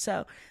completion.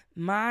 So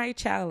my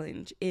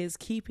challenge is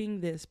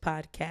keeping this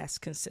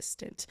podcast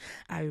consistent.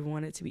 I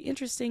want it to be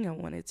interesting. I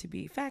want it to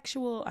be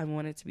factual. I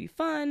want it to be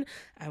fun.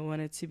 I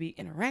want it to be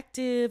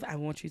interactive. I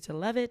want you to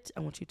love it. I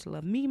want you to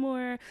love me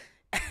more.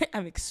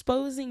 I'm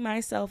exposing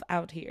myself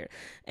out here.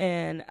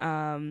 And,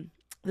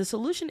 the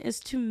solution is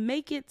to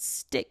make it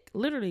stick.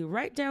 Literally,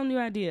 write down new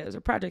ideas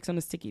or projects on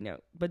a sticky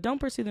note, but don't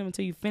pursue them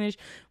until you finish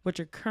what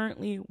you're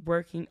currently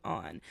working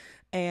on.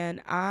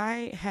 And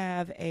I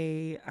have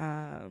a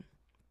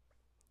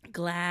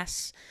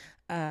glass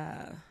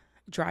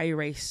dry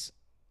erase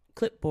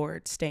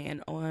clipboard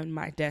stand on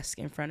my desk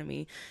in front of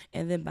me.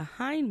 And then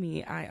behind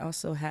me, I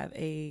also have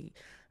a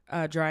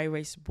dry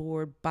erase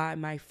board by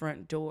my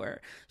front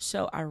door.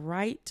 So I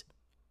write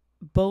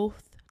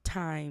both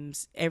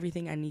times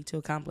everything I need to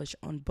accomplish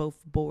on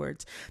both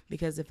boards,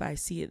 because if I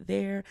see it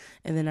there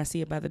and then I see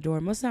it by the door,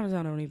 most times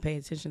I don't even pay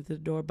attention to the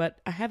door, but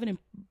I have it in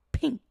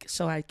pink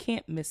so I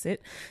can't miss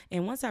it.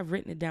 And once I've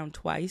written it down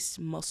twice,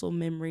 muscle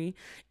memory,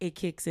 it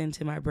kicks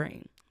into my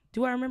brain.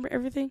 Do I remember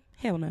everything?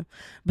 Hell no.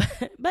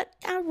 But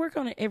I work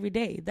on it every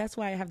day. That's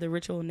why I have the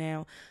ritual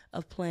now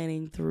of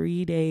planning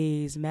 3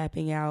 days,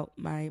 mapping out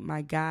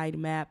my guide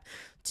map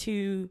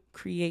to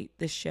create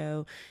the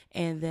show,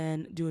 and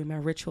then doing my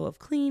ritual of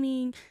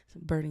cleaning,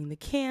 burning the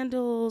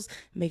candles,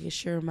 making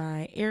sure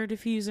my air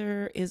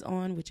diffuser is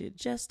on, which it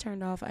just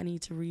turned off. I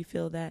need to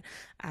refill that.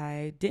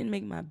 I didn't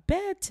make my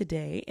bed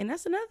today, and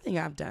that's another thing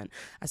I've done.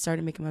 I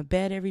started making my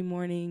bed every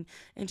morning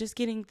and just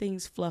getting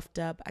things fluffed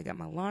up. I got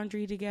my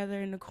laundry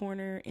together in the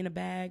corner in a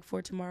bag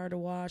for tomorrow to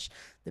wash.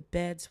 The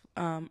bed's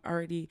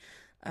already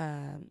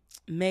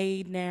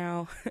made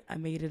now. I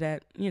made it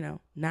at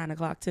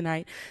 9:00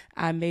 tonight.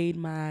 I made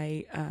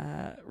my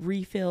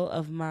refill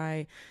of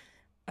my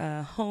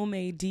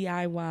homemade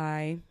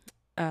DIY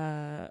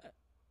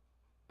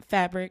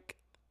fabric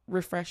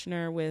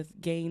refreshener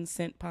with Gain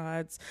scent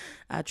pods.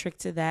 A trick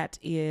to that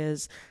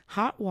is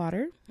hot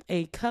water,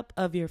 a cup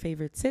of your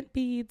favorite scent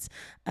beads,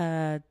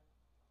 a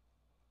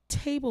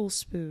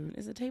tablespoon.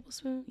 Is it a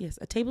tablespoon? Yes,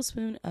 a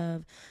tablespoon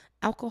of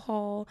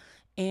alcohol,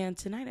 and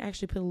tonight I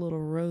actually put a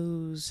little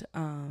rose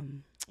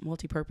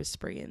multi-purpose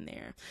spray in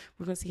there.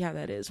 We're gonna see how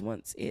that is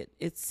once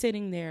it's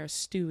sitting there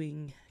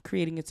stewing,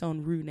 creating its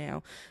own roux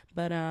now.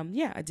 But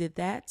yeah, I did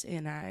that,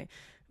 and I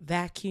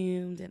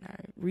vacuumed and I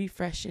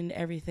refreshened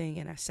everything,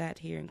 and I sat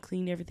here and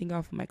cleaned everything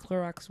off with my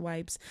Clorox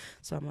wipes.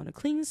 So I'm on a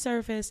clean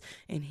surface,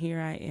 and here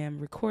I am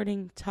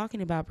recording,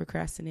 talking about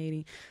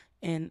procrastinating,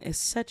 and it's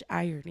such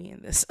irony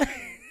in this.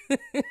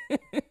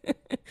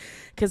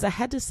 Because I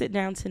had to sit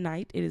down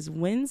tonight. It is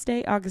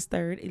Wednesday, August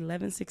 3rd,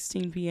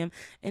 11:16 p.m.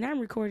 And I'm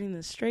recording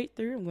this straight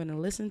through. I'm going to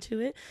listen to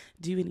it,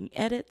 do any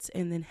edits,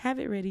 and then have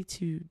it ready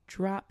to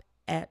drop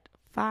at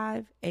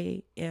 5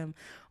 a.m.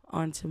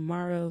 on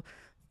tomorrow,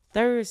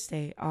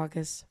 Thursday,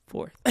 August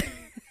 4th.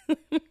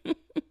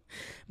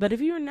 But if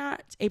you're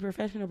not a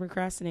professional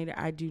procrastinator,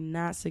 I do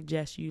not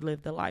suggest you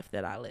live the life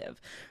that I live.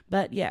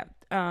 But yeah,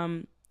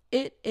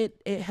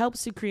 it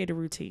helps to create a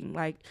routine.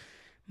 Like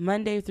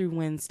Monday through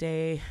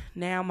Wednesday.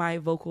 Now my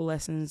vocal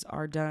lessons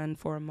are done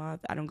for a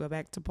month. I don't go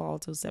back to Paul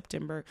till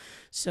September.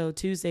 So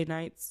Tuesday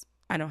nights,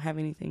 I don't have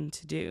anything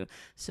to do.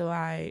 So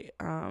I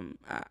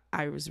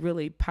was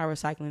really power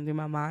cycling through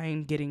my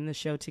mind, getting the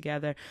show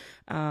together,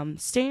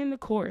 staying the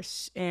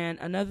course. And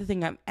another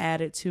thing I've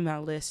added to my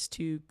list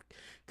to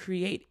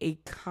create a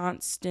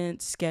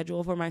constant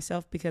schedule for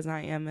myself, because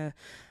I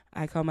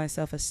call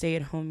myself a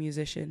stay-at-home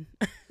musician.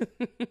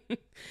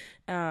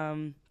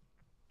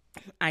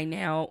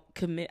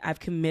 I've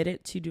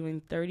committed to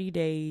doing 30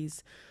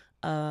 days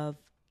of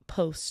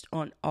posts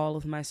on all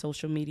of my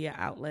social media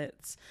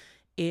outlets.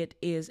 It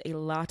is a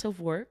lot of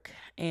work,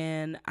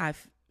 and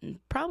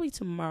probably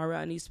tomorrow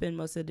I need to spend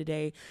most of the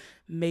day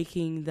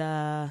making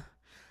the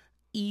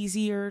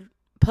easier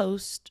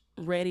posts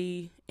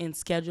ready and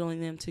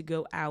scheduling them to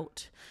go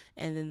out,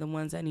 and then the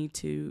ones I need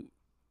to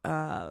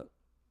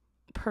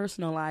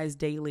personalized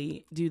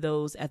daily, do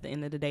those at the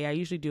end of the day. I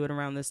usually do it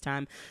around this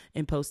time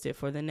and post it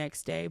for the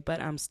next day,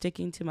 but I'm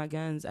sticking to my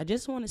guns. I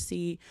just want to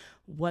see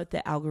what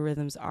the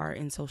algorithms are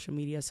in social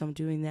media, so I'm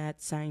doing that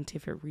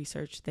scientific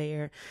research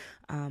there.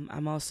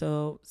 I'm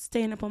also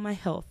staying up on my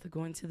health,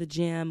 going to the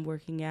gym,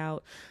 working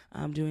out,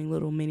 doing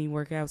little mini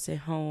workouts at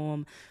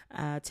home,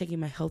 taking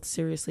my health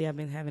seriously. I've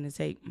been having to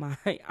take my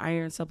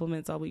iron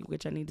supplements all week,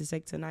 which I need to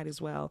take tonight as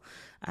well.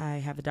 I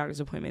have a doctor's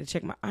appointment to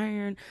check my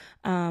iron.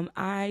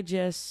 I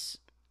just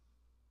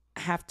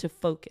have to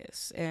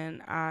focus.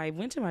 And I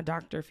went to my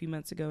doctor a few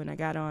months ago, and I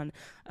got on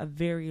a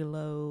very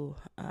low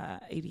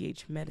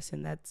ADHD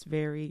medicine that's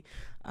very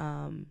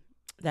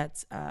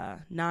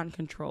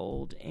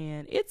non-controlled,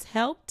 and it's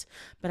helped,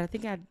 but I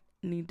think I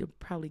need to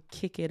probably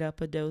kick it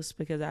up a dose,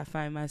 because I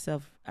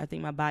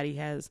think my body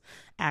has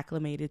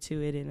acclimated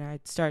to it, and I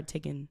started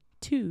taking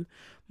 2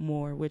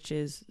 more, which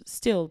is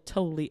still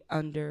totally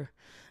under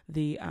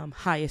the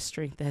highest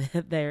strength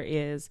that there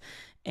is.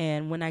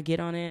 And when I get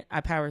on it, I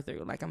power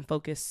through. Like, I'm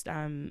focused.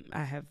 I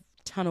have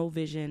tunnel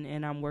vision,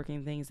 and I'm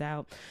working things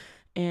out.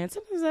 And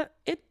sometimes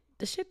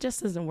the shit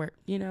just doesn't work.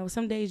 You know,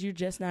 some days you're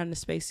just not in the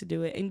space to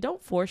do it. And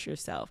don't force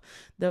yourself.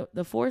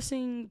 The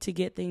forcing to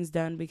get things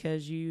done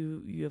because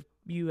you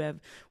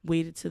have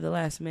waited to the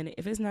last minute.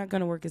 If it's not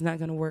going to work, it's not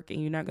going to work,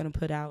 and you're not going to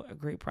put out a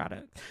great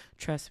product.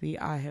 Trust me,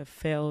 I have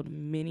failed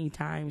many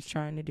times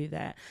trying to do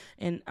that.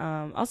 And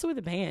also with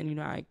the band, you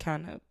know, I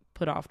kind of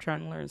put off trying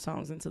to learn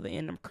songs until the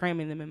end. I'm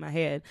cramming them in my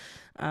head.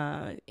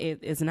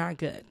 It's not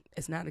good.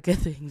 It's not a good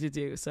thing to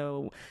do.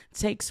 So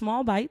take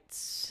small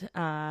bites.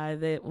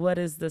 What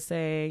is the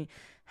saying?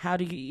 How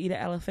do you eat an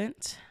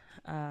elephant?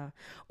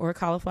 Or a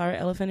cauliflower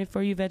elephant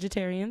for you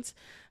vegetarians?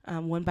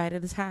 One bite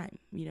at a time.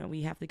 You know,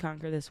 we have to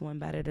conquer this one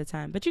bite at a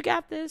time. But you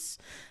got this.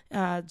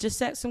 Just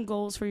set some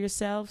goals for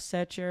yourself.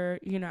 Set your,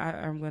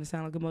 I'm going to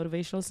sound like a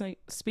motivational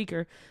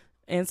speaker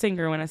and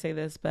singer when I say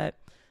this, but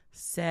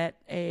set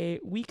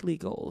a weekly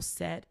goal,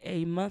 set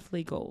a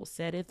monthly goal,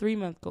 set a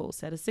 3-month goal,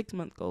 set a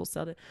 6-month goal,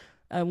 set a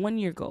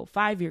 1-year goal,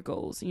 5-year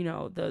goals. You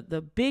know,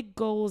 the big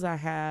goals I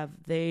have,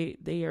 they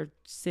are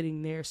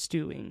sitting there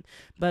stewing,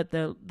 but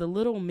the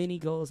little mini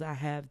goals I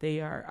have,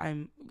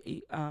 I'm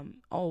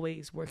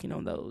always working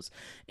on those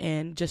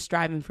and just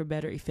striving for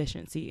better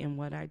efficiency in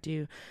what I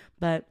do.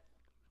 But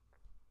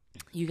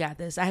you got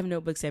this. I have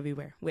notebooks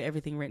everywhere with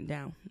everything written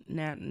down.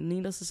 Now,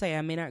 needless to say,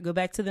 I may not go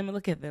back to them and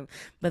look at them,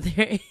 but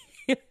they're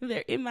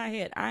in my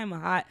head. I am a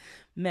hot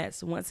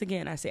mess. Once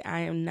again, I say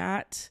I am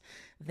not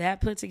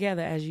that put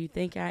together as you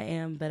think I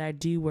am, but I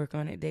do work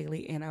on it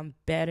daily, and I'm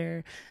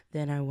better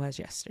than I was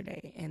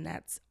yesterday, and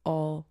that's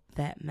all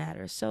that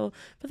matters. So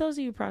for those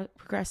of you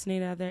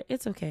procrastinating out there,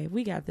 it's okay.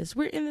 We got this.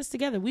 We're in this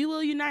together. We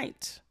will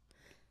unite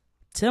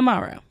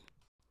tomorrow.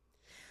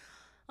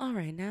 All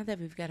right, now that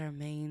we've got our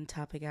main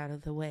topic out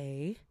of the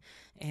way,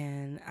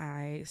 and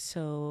I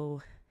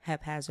so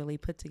haphazardly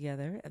put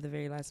together at the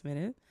very last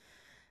minute,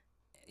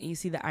 you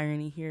see the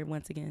irony here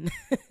once again.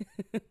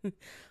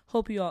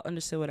 Hope you all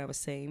understood what I was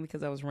saying,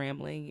 because I was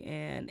rambling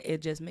and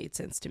it just made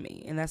sense to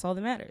me, and that's all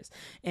that matters.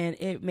 And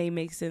it may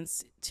make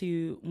sense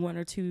to 1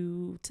 or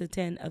 2 to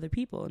 10 other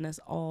people, and that's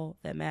all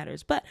that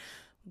matters. But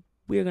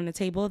we're going to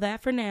table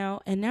that for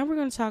now, and now we're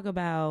going to talk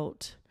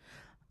about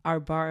our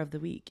bar of the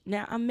week.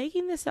 Now, I'm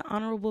making this an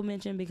honorable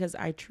mention because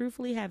I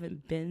truthfully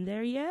haven't been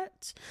there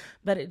yet,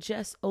 but it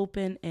just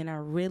opened and I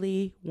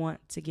really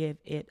want to give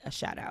it a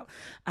shout out.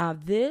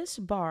 This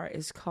bar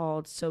is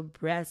called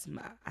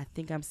Sobresma. I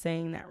think I'm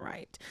saying that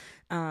right.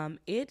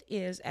 It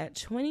is at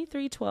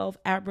 2312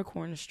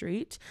 Abercorn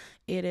Street.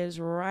 It is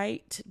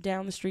right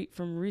down the street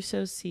from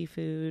Russo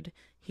Seafood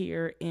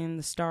here in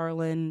the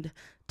Starland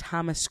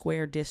Thomas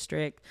Square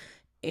district.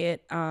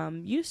 It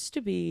used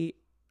to be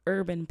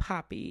Urban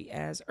Poppy,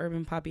 as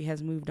Urban Poppy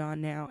has moved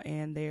on now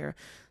and their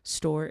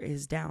store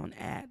is down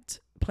at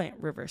Plant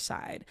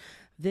Riverside.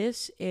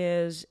 This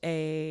is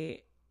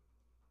a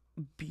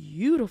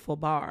beautiful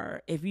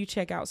bar. If you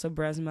check out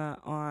Sobresma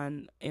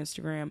on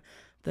Instagram,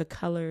 the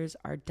colors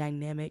are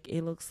dynamic.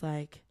 It looks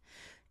like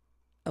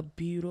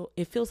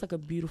it feels like a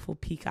beautiful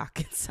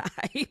peacock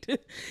inside.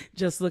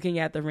 Just looking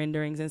at the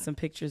renderings and some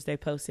pictures they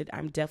posted,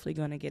 I'm definitely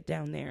going to get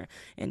down there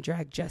and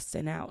drag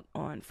Justin out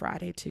on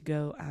Friday to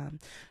go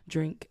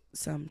drink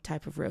some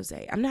type of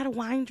rosé. I'm not a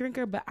wine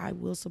drinker, but I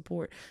will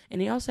support. And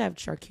they also have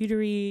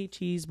charcuterie,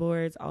 cheese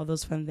boards, all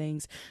those fun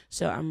things.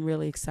 So I'm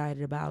really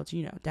excited about,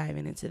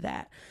 diving into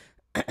that.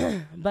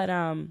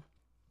 But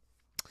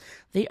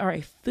they are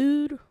a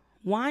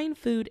wine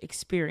food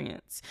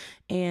experience.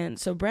 And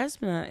so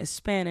Sobresma is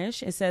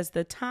Spanish. It says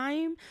the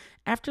time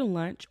after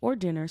lunch or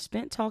dinner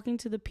spent talking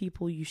to the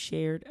people you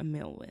shared a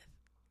meal with.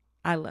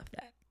 I love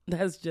that.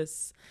 That's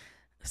just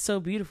so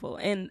beautiful.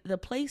 And the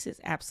place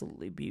is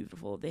absolutely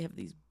beautiful. They have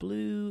these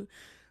blue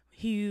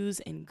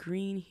hues and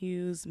green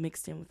hues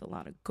mixed in with a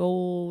lot of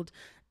gold.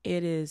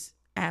 It is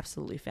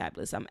absolutely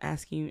fabulous. I'm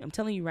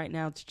telling you right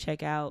now to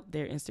check out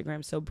their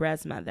Instagram.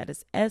 Sobresma. That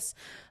is Sobresma.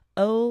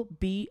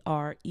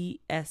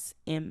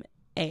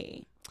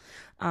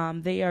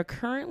 They are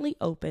currently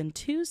open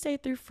Tuesday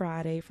through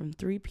Friday from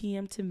 3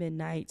 p.m. to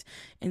midnight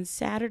and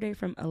Saturday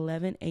from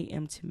 11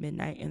 a.m. to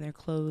midnight, and they're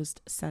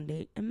closed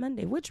Sunday and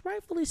Monday, which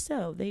rightfully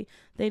so. They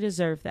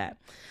deserve that.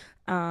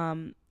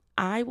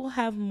 I will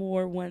have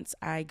more once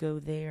I go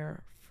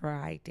there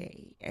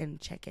Friday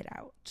and check it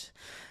out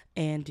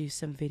and do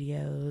some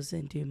videos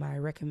and do my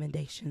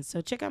recommendations.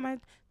 So check out my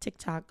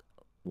TikTok,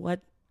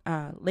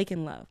 Lake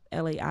and Love,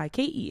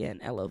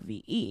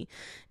 LAIKENLOVE,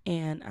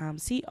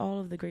 and see all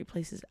of the great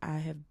places I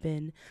have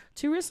been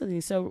to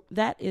recently. So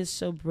that is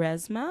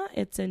Sobresma.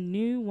 It's a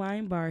new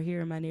wine bar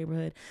here in my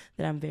neighborhood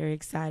that I'm very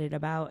excited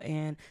about,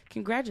 and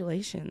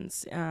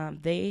congratulations.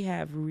 They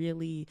have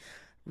really,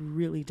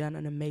 really done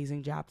an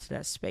amazing job to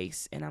that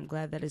space, and I'm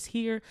glad that it's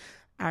here.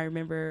 I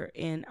remember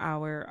in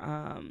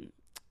our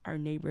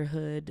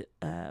neighborhood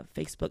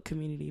Facebook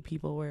community,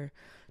 people were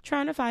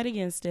trying to fight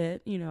against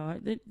it.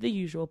 The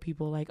usual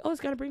people like, oh,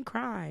 it's going to bring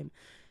crime.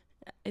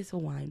 It's a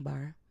wine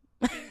bar.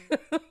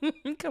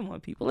 Come on,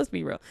 people. Let's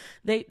be real.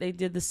 They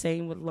did the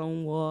same with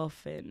Lone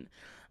Wolf, and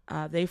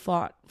they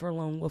fought for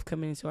Lone Wolf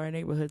coming into our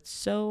neighborhood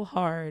so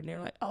hard. And they're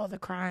like, oh, the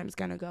crime's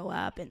going to go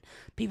up and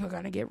people are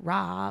going to get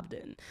robbed.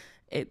 And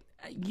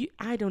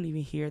I don't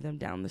even hear them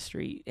down the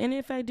street. And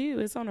if I do,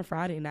 it's on a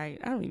Friday night.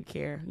 I don't even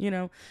care,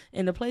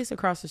 And the place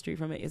across the street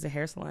from it is a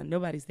hair salon.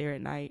 Nobody's there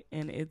at night,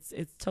 and it's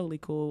totally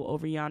cool.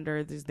 Over yonder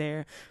is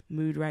there.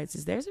 Mood Rights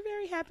is there. It's a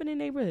very happening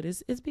neighborhood.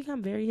 It's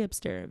become very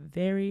hipster,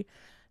 very,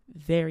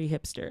 very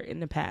hipster in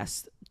the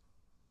past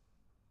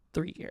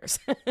 3 years.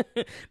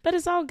 But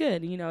it's all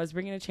good. It's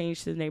bringing a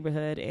change to the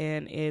neighborhood,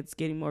 and it's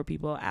getting more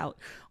people out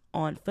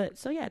on foot.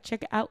 So yeah,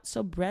 check out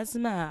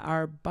Sobresma,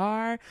 our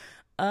bar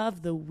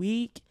of the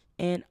week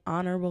and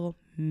honorable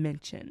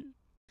mention.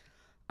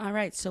 All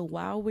right, so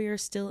while we're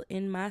still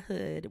in my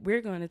hood,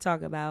 we're going to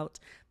talk about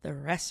the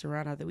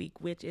restaurant of the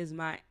week, which is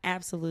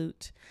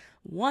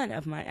one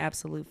of my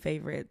absolute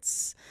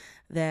favorites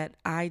that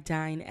I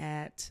dine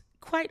at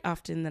quite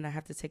often, that I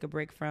have to take a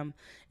break from,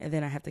 and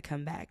then I have to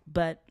come back.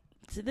 But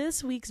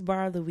this week's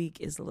bar of the week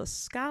is La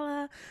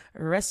Scala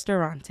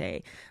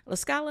Ristorante. La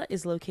Scala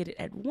is located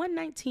at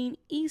 119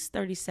 East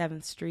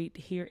 37th Street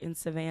here in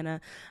Savannah,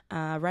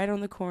 right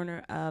on the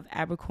corner of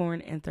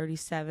Abercorn and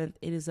 37th.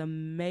 It is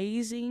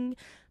amazing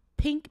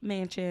pink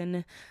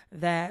mansion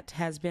that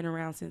has been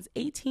around since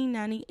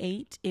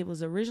 1898. It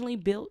was originally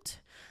built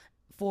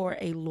for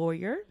a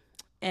lawyer,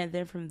 and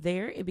then from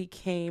there it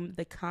became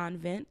the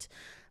convent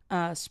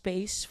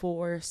space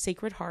for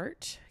Sacred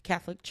Heart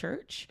Catholic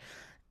Church.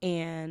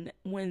 And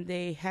when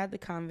they had the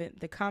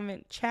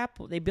convent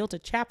chapel, they built a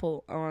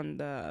chapel on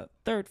the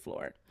third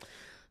floor.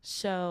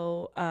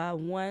 So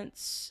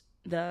once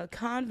the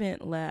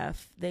convent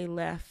left,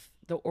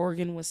 the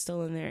organ was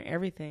still in there and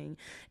everything,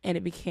 and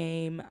it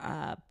became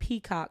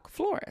Peacock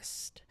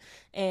Florist.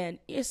 And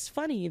it's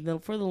funny,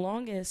 for the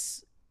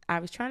longest, I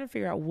was trying to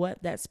figure out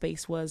what that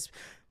space was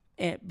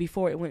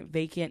before it went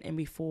vacant and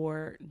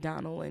before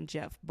Donald and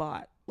Jeff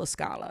bought La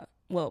Scala.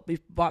 Well,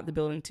 bought the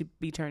building to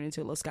be turned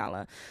into La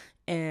Scala,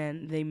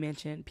 and they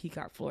mentioned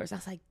Peacock Florist. I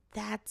was like,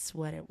 that's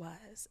what it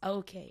was.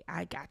 Okay,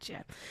 I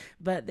gotcha.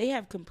 But they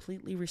have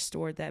completely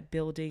restored that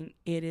building.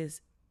 It is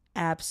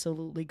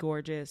absolutely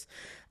gorgeous.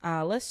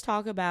 Let's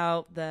talk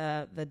about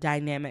the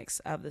dynamics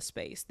of the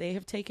space. They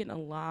have taken a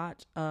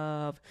lot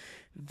of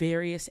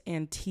various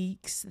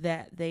antiques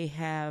that they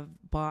have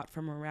bought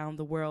from around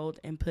the world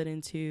and put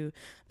into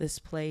this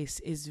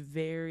place.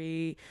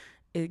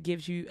 It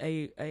gives you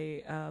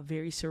a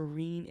very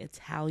serene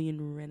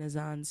Italian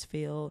Renaissance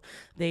feel.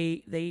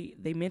 They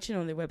mentioned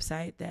on their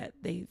website that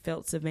they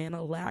felt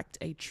Savannah lacked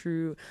a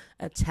true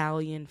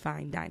Italian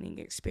fine dining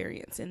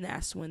experience, and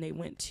that's when they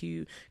went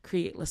to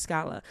create La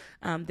Scala.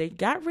 They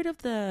got rid of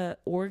the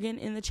organ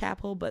in the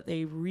chapel, but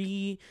they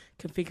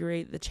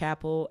reconfigured the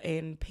chapel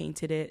and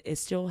painted it. It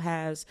still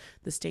has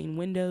the stained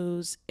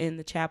windows in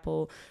the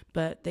chapel,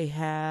 but they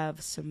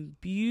have some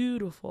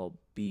beautiful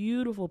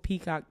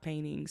peacock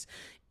paintings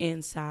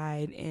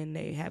inside, and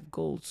they have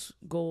gold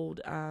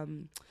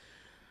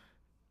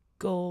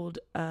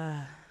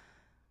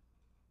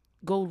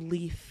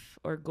leaf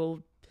or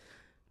gold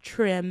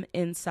trim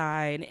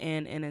inside,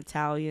 and an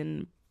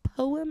Italian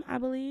poem, I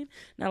believe.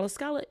 Now, La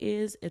Scala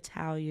is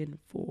Italian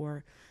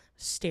for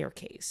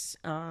staircase.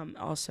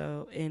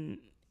 Also in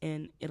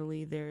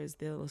Italy, there is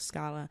the La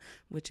Scala,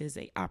 which is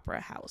a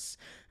opera house.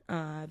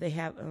 They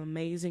have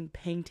amazing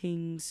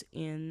paintings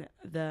in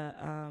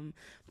the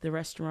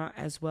restaurant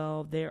as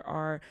well. There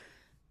are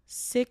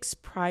 6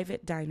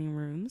 private dining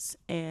rooms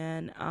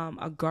and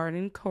a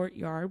garden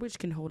courtyard, which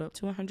can hold up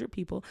to 100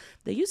 people.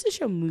 They used to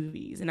show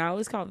movies, and I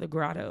always call it the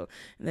grotto,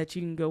 that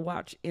you can go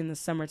watch in the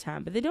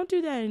summertime. But they don't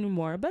do that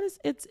anymore. But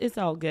it's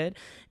all good.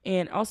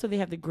 And also they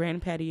have the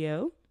grand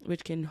patio,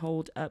 which can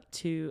hold up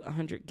to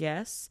 100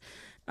 guests.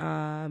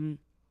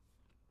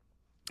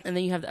 And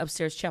then you have the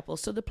upstairs chapel.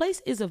 So the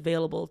place is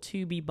available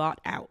to be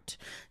bought out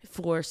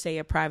for, say,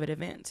 a private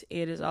event.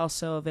 It is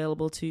also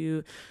available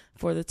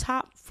for the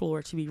top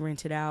floor to be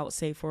rented out,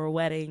 say, for a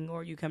wedding,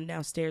 or you come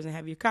downstairs and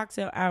have your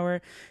cocktail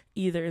hour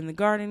either in the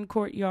garden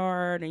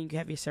courtyard, and you can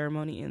have your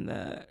ceremony in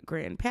the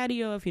grand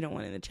patio if you don't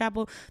want it in the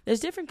chapel.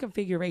 There's different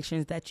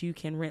configurations that you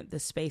can rent the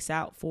space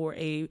out for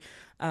a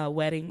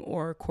wedding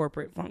or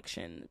corporate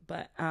function.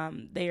 But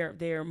they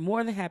are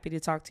more than happy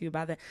to talk to you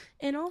about that.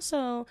 And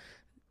also,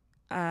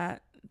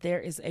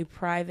 there is a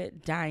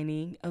private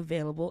dining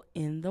available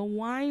in the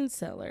wine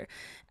cellar.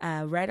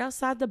 Right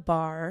outside the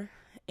bar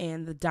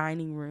and the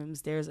dining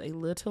rooms, there's a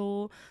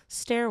little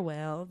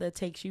stairwell that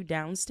takes you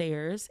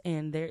downstairs,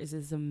 and there is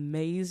this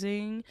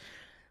amazing...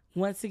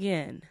 Once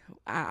again,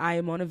 I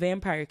am on a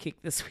vampire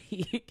kick this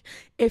week.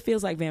 It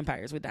feels like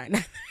vampires would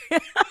dine.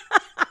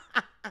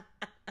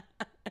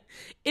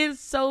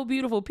 It's so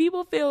beautiful.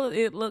 People feel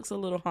it looks a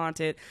little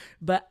haunted,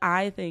 but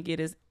I think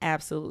it is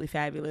absolutely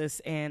fabulous.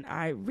 And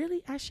I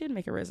should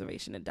make a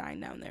reservation to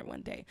dine down there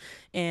one day.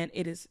 And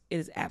it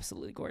is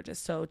absolutely gorgeous.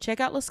 So check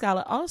out La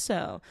Scala.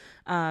 Also,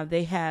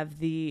 they have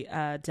the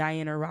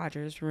Diana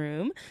Rogers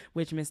room,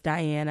 which Miss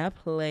Diana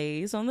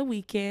plays on the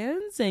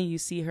weekends. And you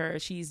see her,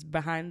 she's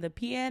behind the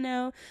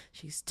piano.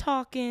 She's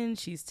talking.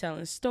 She's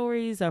telling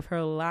stories of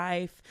her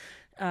life.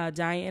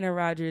 Diana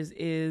Rogers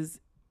is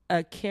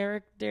a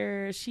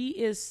character. She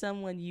is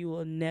someone you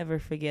will never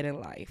forget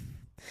in life.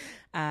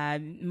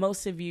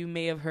 Most of you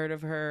may have heard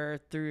of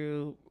her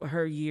through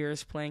her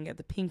years playing at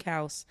the Pink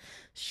House.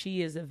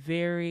 She is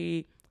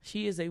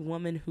a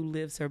woman who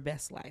lives her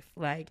best life.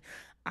 Like,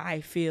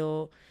 I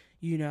feel,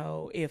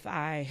 if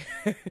I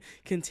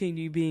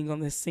continue being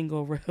on this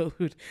single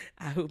road,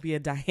 I would be a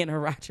Diana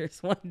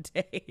Rogers one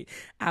day.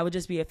 I would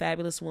just be a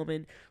fabulous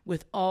woman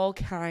with all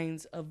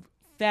kinds of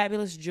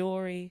fabulous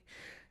jewelry,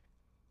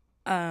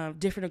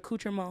 different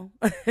accoutrements,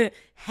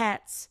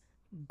 hats,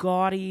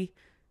 gaudy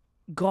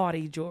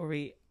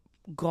jewelry,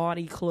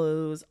 gaudy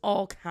clothes,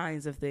 all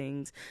kinds of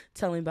things,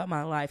 telling about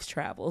my life's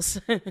travels.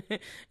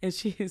 And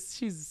she's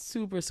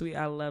super sweet.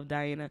 I love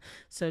Diana.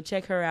 So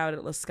check her out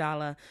at La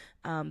Scala.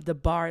 The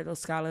bar at La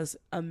Scala is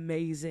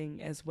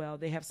amazing as well.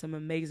 They have some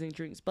amazing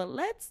drinks. But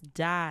let's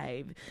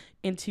dive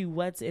into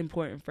what's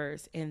important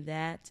first, and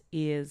that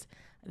is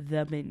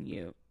the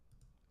menu.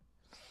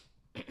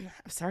 I'm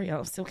sorry, y'all.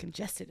 I'm still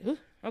congested. Ooh,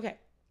 okay.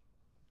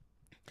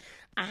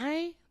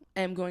 I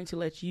am going to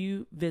let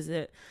you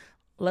visit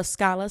La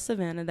Scala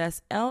Savannah.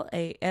 That's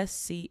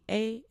LASCALA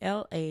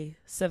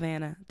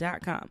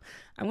Savannah.com.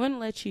 I'm going to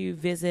let you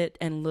visit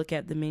and look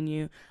at the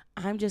menu.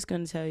 I'm just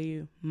going to tell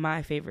you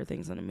my favorite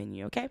things on the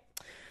menu, okay?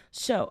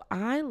 So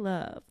I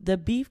love the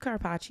beef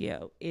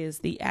carpaccio is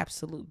the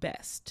absolute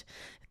best.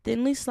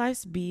 Thinly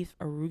sliced beef,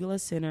 arugula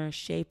center,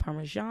 shaved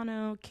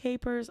parmigiano,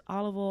 capers,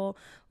 olive oil,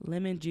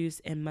 lemon juice,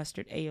 and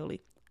mustard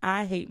aioli.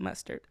 I hate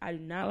mustard. I do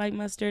not like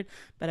mustard,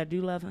 but I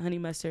do love honey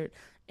mustard,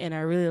 and I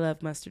really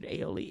love mustard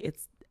aioli.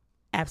 It's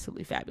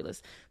absolutely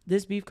fabulous.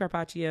 This beef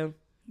carpaccio,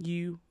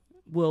 you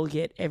will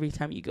get every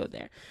time you go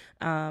there.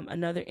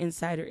 Another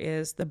insider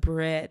is the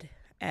bread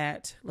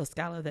at La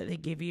Scala that they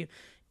give you.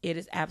 It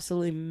is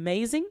absolutely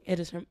amazing. It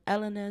is from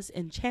Elena's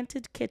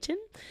Enchanted Kitchen.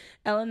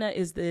 Elena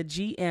is the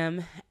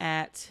GM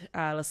at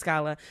La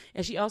Scala,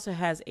 and she also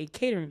has a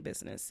catering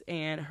business.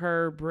 And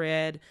her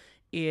bread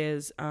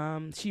is,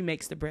 she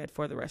makes the bread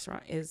for the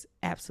restaurant, is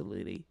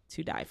absolutely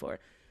to die for.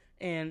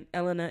 And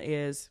Elena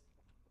is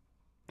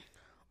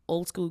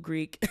old school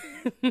Greek.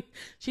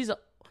 she's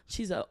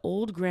an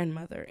old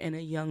grandmother in a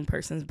young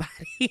person's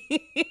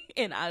body.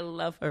 And I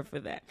love her for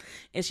that.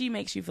 And she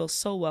makes you feel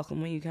so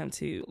welcome when you come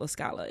to La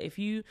Scala. If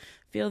you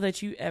feel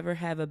that you ever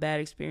have a bad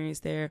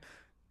experience there,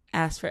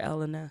 ask for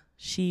Elena.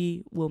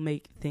 She will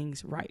make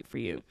things right for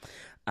you.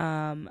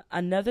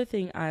 Another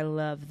thing I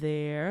love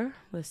there,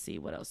 let's see,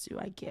 what else do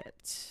I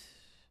get?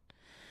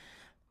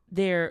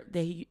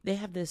 They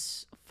have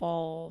this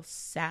fall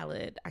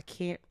salad.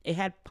 It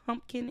had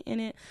pumpkin in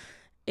it.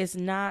 It's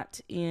not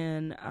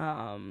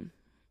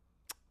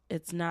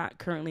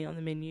currently on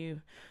the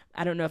menu.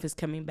 I don't know if it's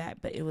coming back,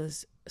 but it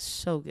was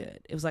so good.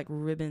 It was like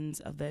ribbons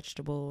of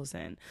vegetables,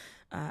 and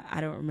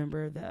I don't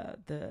remember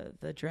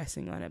the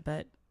dressing on it,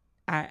 but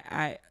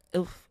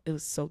it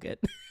was so good.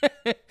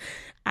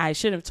 I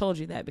should have told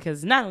you that because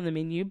it's not on the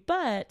menu,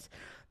 but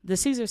the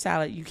Caesar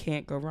salad you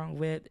can't go wrong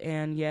with.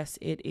 And yes,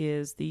 it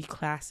is the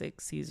classic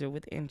Caesar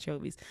with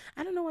anchovies.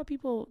 I don't know why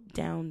people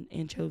down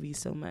anchovies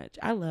so much.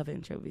 I love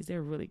anchovies.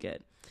 They're really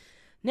good.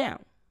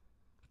 Now,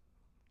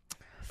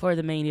 for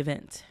the main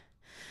event.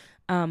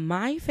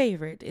 My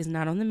favorite is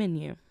not on the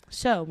menu.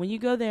 So when you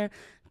go there,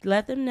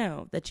 let them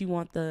know that you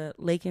want the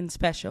Lakin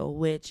special,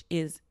 which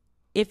is,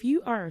 if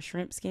you are a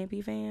shrimp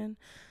scampi fan,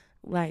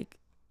 like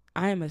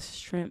I am a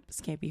shrimp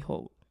scampi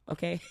hoe,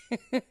 okay?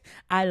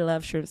 I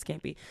love shrimp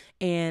scampi.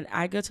 And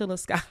I go to La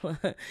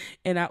Scala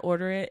and I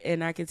order it,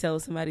 and I can tell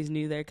somebody's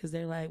new there because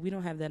they're like, we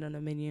don't have that on the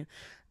menu.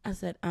 I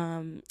said,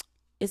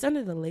 it's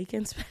under the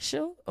Lakin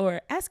special, or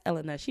ask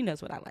Elena. She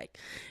knows what I like.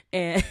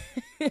 And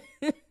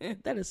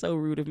that is so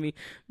rude of me.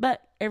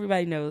 But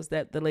everybody knows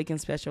that the Lakin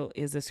special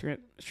is a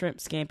shrimp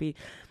scampi,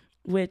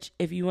 which,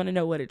 if you want to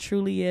know what it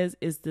truly is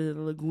the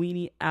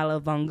linguine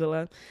alla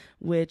vongola,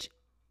 which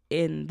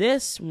in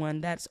this one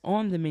that's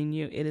on the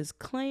menu, it is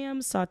clam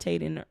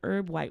sauteed in an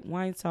herb white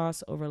wine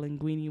sauce over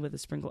linguine with a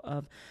sprinkle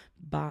of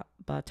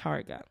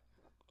batarga.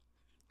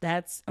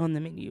 That's on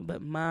the menu,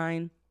 but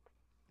mine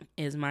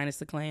is minus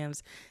the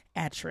clams,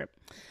 add shrimp.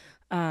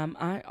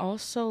 I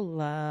also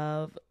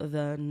love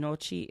the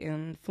noci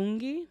in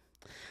funghi,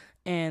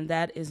 and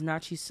that is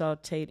nachi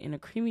sauteed in a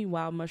creamy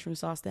wild mushroom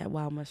sauce. That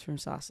wild mushroom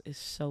sauce is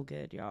so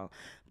good, y'all.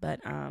 But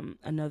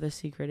another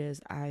secret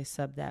is I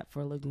sub that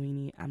for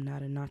linguine. I'm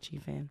not a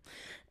nachi fan.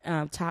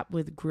 Topped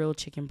with grilled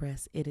chicken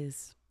breast. It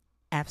is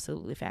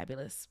absolutely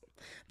fabulous.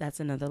 That's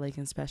another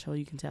Lakin special.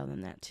 You can tell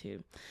them that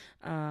too.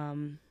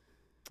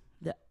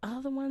 The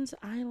other ones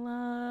I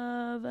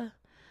love,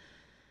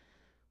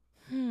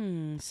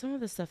 some of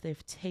the stuff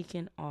they've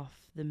taken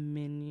off the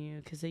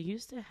menu, because they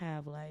used to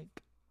have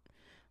like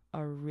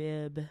a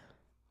rib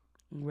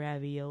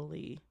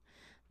ravioli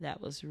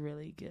that was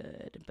really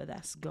good, but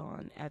that's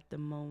gone at the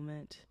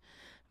moment.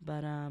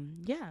 But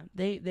yeah,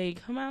 they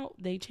come out,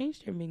 they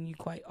change their menu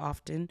quite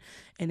often,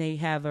 and they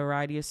have a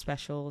variety of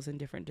specials and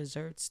different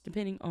desserts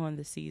depending on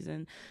the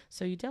season.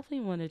 So you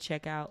definitely want to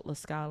check out La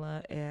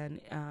Scala,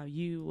 and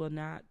you will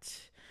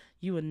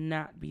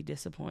not be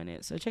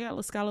disappointed. So check out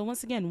La Scala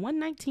once again,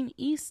 119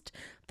 East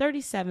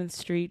 37th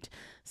Street,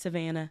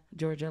 Savannah,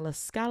 Georgia. La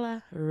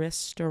Scala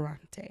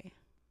Ristorante.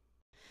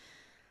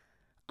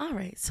 All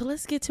right, so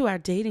let's get to our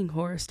dating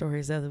horror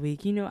stories of the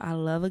week. You know, I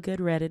love a good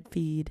Reddit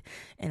feed,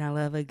 and I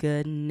love a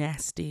good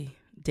nasty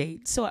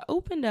date. So I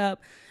opened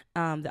up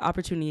the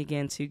opportunity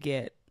again to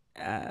get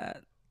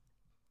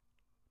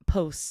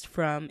posts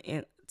from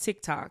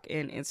TikTok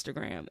and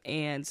Instagram.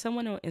 And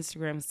someone on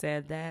Instagram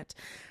said that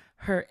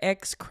her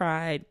ex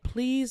cried,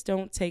 "Please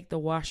don't take the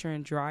washer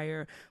and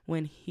dryer,"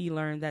 when he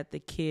learned that the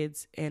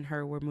kids and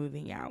her were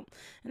moving out.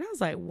 And I was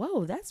like,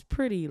 whoa, that's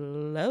pretty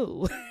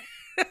low.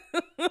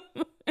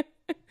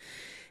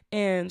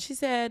 And she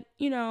said,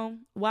 you know,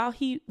 while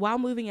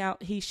moving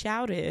out, he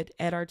shouted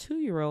at our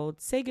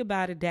 2-year-old, "Say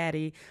goodbye to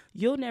daddy.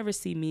 You'll never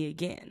see me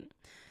again."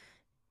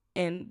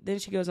 And then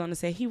she goes on to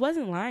say he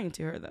wasn't lying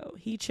to her, though.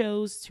 He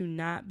chose to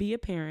not be a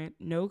parent,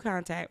 no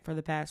contact for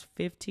the past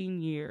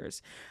 15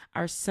 years.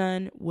 Our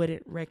son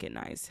wouldn't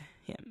recognize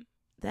him.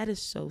 That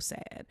is so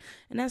sad.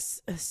 And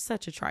that's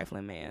such a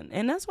trifling man.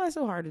 And that's why it's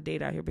so hard to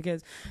date out here,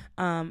 because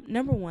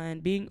number one,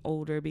 being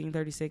older, being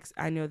 36,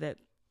 I know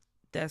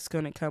that's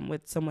going to come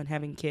with someone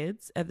having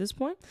kids at this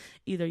point,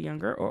 either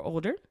younger or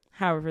older,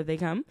 however they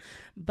come.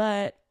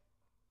 But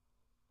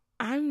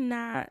I'm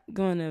not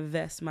going to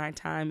invest my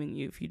time in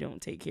you if you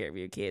don't take care of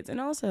your kids. And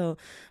also,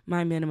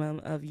 my minimum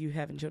of you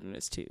having children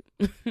is 2.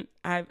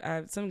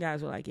 Some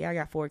guys were like, yeah, I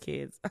got 4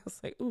 kids. I was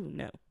like, ooh,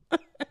 no.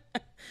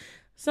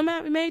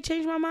 Somebody may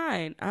change my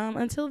mind.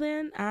 Until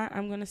then,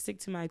 I'm going to stick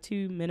to my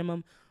 2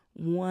 minimum,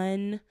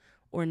 1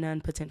 or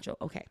none potential.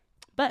 Okay.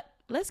 But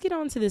let's get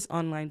on to this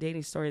online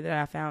dating story that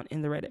I found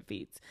in the Reddit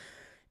feeds.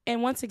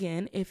 And once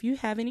again, if you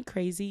have any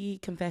crazy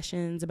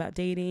confessions about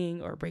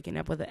dating or breaking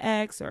up with an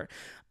ex, or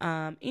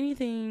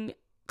anything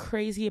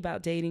crazy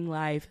about dating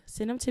life,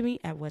 send them to me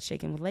at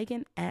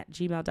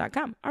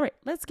whatshakingwithlakin@gmail.com. All right,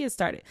 let's get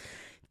started.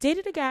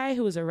 Dated a guy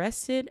who was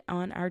arrested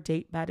on our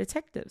date by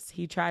detectives.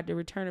 He tried to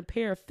return a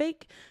pair of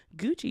fake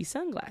Gucci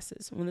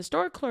sunglasses. When the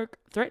store clerk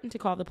threatened to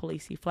call the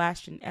police, he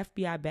flashed an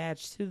FBI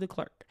badge to the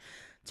clerk.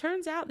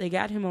 Turns out they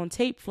got him on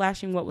tape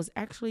flashing what was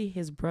actually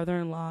his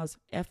brother-in-law's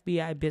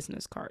FBI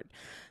business card.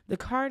 The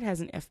card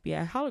has an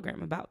FBI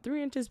hologram about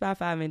 3 inches by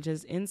 5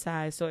 inches in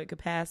size, so it could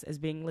pass as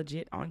being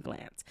legit on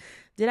glance.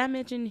 Did I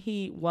mention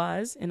he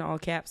was, in all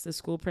caps, the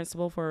school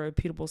principal for a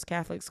reputable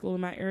Catholic school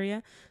in my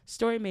area?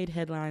 Story made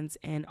headlines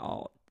and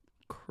all.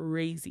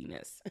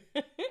 Craziness.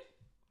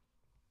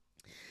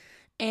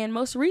 And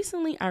most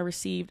recently, I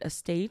received a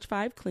stage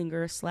 5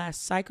 clinger /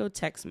 psycho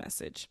text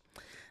message.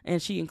 And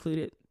she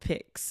included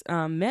pics.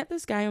 Met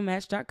this guy on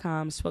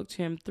Match.com, spoke to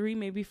him 3,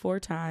 maybe 4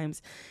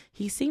 times.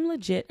 He seemed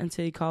legit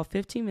until he called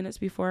 15 minutes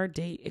before our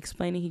date,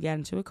 explaining he got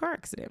into a car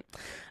accident.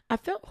 I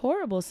felt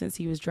horrible since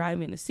he was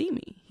driving to see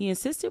me. He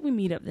insisted we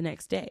meet up the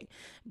next day.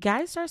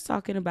 Guy starts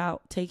talking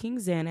about taking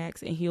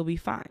Xanax and he'll be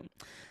fine.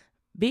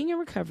 Being in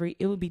recovery,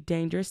 it would be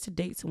dangerous to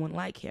date someone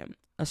like him,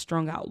 a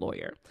strung out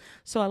lawyer.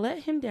 So I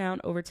let him down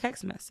over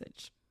text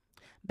message.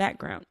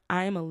 Background: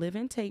 I am a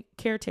live-in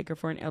caretaker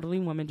for an elderly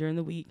woman during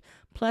the week,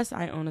 plus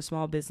I own a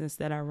small business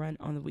that I run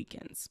on the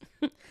weekends.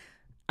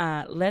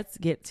 Let's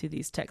get to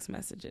these text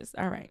messages.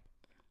 All right.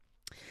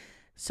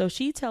 So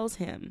she tells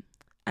him,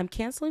 I'm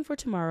canceling for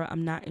tomorrow.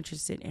 I'm not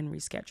interested in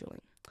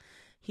rescheduling.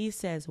 He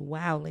says,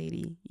 wow,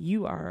 lady,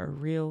 you are a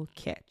real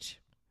catch.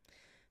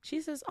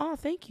 She says, oh,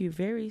 thank you.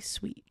 Very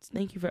sweet.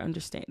 Thank you for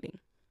understanding.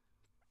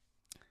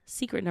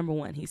 Secret number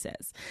 1, he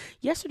says,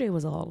 yesterday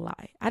was all a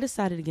lie. I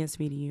decided against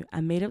meeting you. I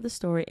made up the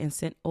story and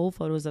sent old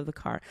photos of the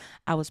car.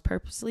 I was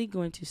purposely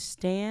going to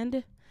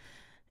stand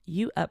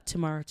you up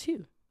tomorrow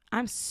too.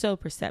 I'm so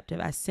perceptive.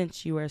 I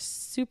sense you are a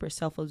super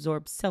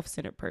self-absorbed,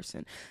 self-centered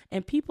person.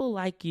 And people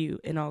like you,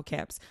 in all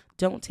caps,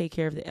 don't take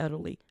care of the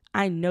elderly.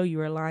 I know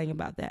you are lying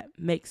about that.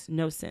 Makes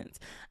no sense.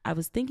 I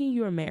was thinking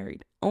you were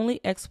married. Only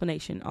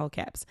explanation, all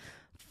caps.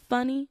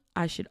 Funny,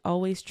 I should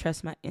always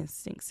trust my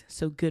instincts.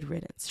 So good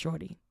riddance,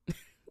 shorty.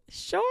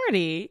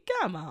 Shorty,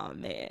 come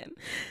on, man.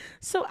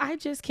 So I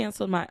just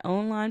canceled my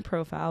online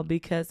profile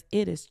because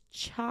it is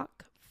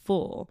chock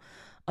full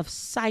of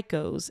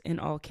psychos in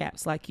all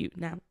caps like you.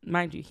 Now,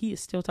 mind you, he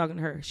is still talking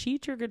to her. She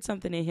triggered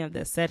something in him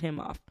that set him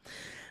off.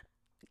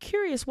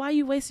 Curious why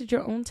you wasted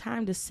your own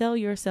time to sell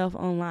yourself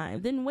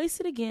online, then waste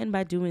it again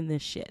by doing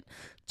this shit.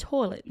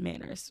 Toilet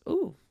manners.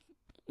 Ooh.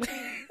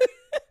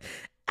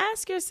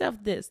 Ask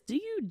yourself this. Do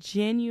you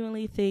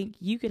genuinely think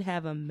you could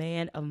have a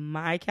man of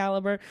my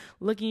caliber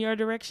looking your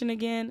direction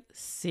again?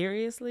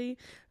 Seriously?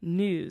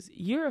 News.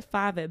 You're a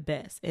 5 at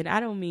best, and I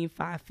don't mean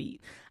 5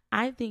 feet.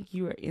 I think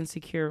you are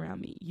insecure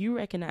around me. You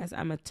recognize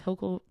I'm a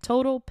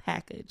total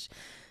package.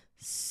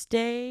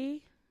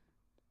 Stay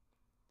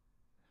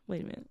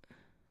in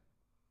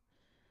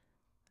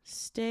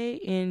Stay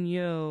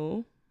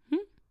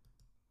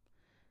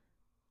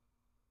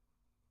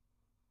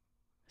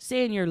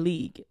in your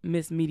league,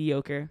 Miss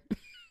Mediocre.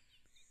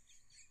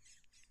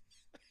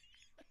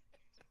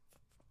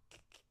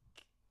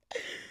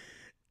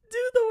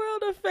 Do the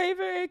world a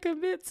favor and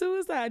commit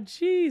suicide.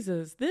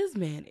 Jesus, this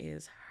man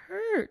is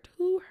hurt.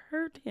 Who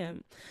hurt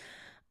him?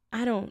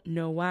 I don't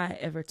know why I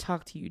ever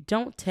talked to you.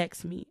 Don't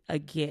text me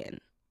again.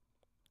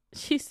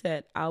 She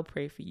said, I'll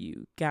pray for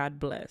you. God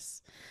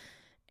bless.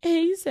 And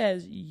he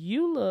says,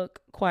 you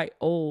look quite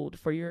old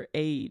for your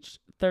age.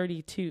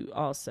 32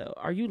 also.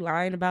 Are you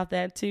lying about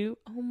that too?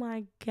 Oh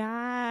my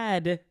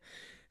God.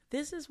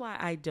 This is why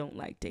I don't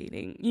like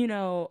dating. You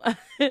know,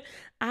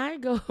 I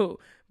go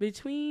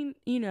between,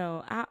 you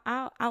know,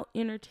 I'll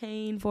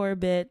entertain for a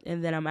bit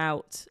and then I'm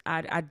out.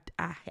 I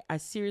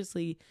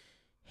seriously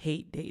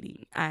hate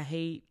dating. I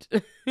hate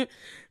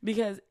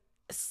because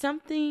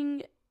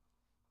something,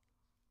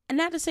 and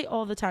not to say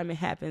all the time it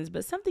happens,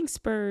 but something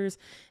spurs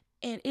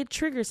and it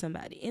triggers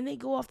somebody and they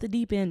go off the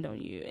deep end on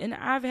you. And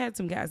I've had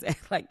some guys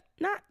act like,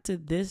 not to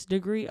this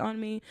degree on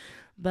me,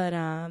 but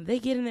they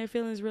get in their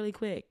feelings really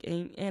quick.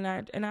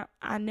 And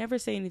I never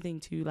say anything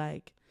to,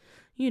 like,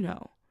 you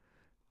know,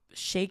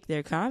 shake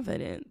their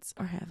confidence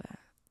or have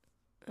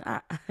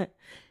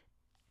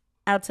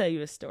I'll tell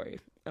you a story.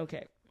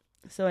 Okay.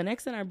 So an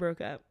ex and I broke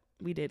up.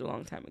 We did a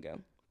long time ago.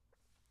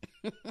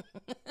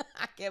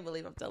 I can't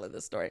believe I'm telling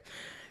this story.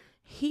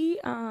 We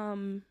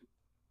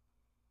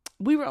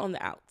were on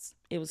the outs.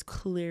 It was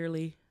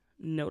clearly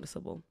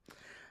noticeable.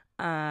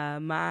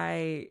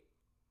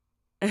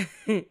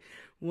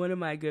 One of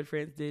my good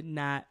friends did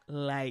not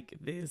like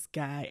this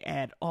guy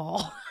at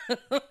all.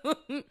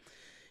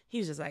 He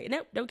was just like,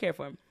 nope, don't care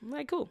for him. I'm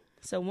like, cool.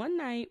 So one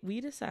night we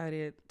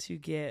decided to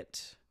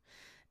get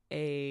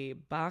a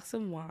box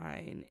of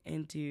wine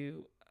and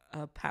do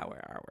a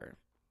power hour.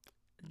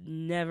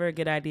 Never a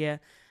good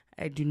idea.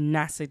 I do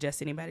not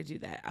suggest anybody do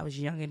that. I was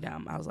young and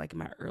dumb. I was like in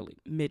my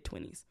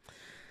mid-20s.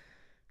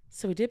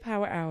 So we did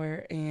power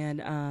hour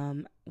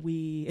and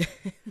we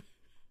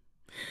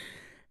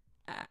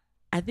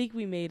I think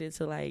we made it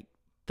to like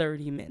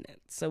 30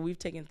 minutes. So we've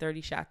taken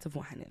 30 shots of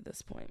wine at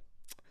this point.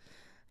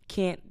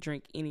 Can't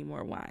drink any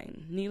more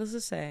wine. Needless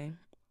to say,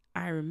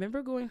 I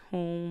remember going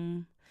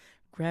home,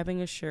 grabbing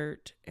a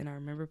shirt, and I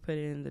remember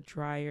putting it in the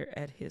dryer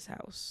at his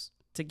house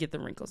to get the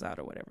wrinkles out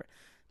or whatever.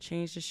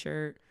 Changed the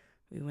shirt.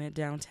 We went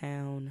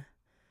downtown.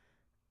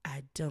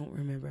 I don't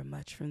remember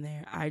much from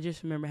there. I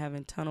just remember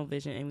having tunnel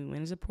vision, and we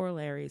went into Port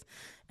Larry's,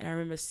 and I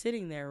remember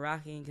sitting there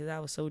rocking because I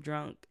was so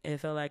drunk. It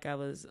felt like I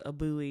was a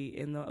buoy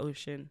in the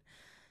ocean,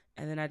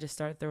 and then I just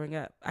started throwing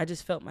up. I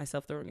just felt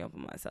myself throwing up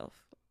on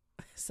myself.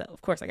 So,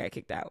 of course, I got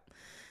kicked out,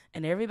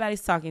 and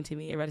everybody's talking to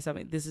me. Everybody's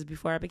telling me, this is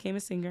before I became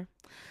a singer.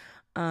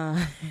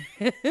 And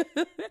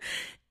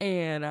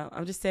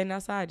I'm just standing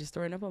outside, just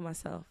throwing up on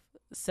myself.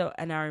 So,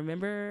 and I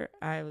remember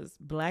I was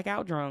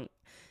blackout drunk,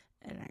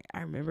 and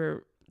I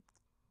remember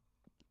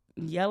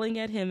yelling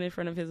at him in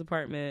front of his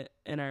apartment,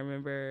 and I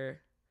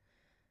remember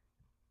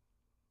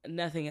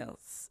nothing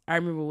else. I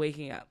remember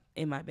waking up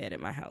in my bed at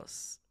my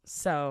house.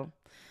 So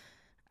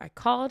I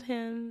called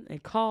him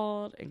and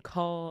called and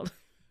called,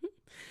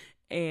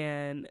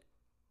 and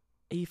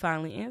he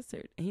finally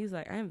answered. And he's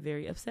like, I'm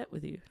very upset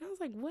with you. And I was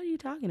like, what are you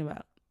talking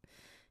about?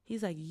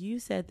 He's like, you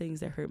said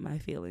things that hurt my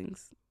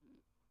feelings.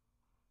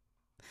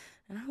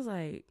 And I was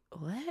like,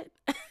 what?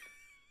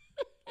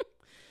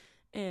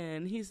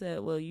 And he said,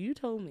 well, you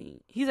told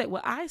me. He's like,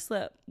 well, I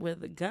slept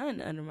with a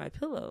gun under my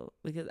pillow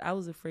because I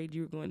was afraid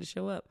you were going to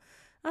show up.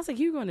 I was like,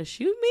 you were going to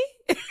shoot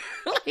me?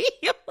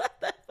 Like,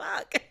 what the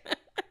fuck?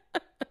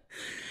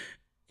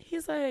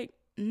 He's like,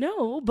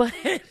 no, but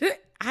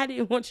I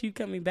didn't want you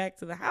coming back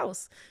to the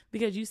house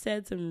because you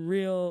said some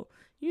real,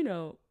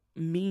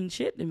 mean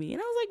shit to me.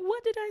 And I was like,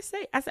 what did I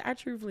say? I said, I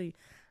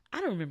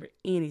don't remember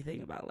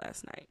anything about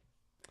last night.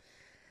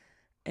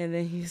 And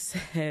then he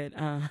said,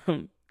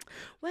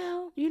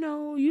 well,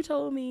 you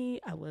told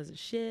me I wasn't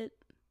shit,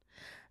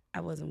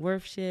 I wasn't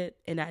worth shit,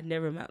 and I'd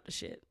never amount to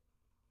shit.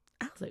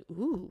 I was like,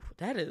 ooh,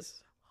 that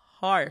is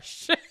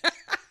harsh.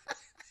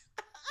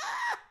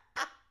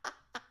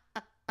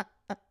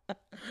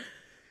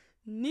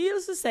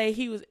 Needless to say,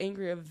 he was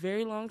angry a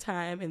very long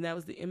time, and that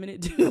was the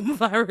imminent doom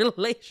of our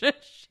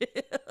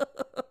relationship.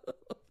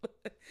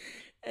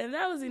 And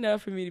that was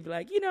enough for me to be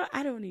like,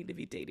 I don't need to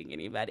be dating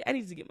anybody. I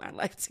need to get my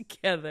life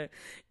together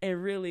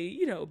and really,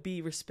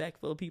 be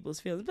respectful of people's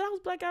feelings. But I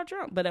was blackout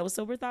drunk. But that was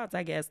sober thoughts,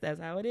 I guess. That's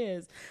how it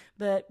is.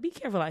 But be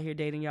careful out here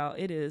dating, y'all.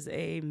 It is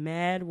a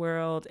mad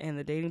world, and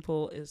the dating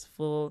pool is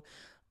full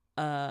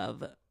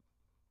of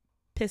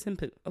piss and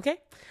poo, okay?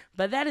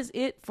 But that is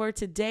it for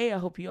today. I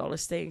hope you all are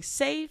staying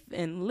safe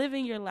and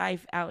living your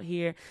life out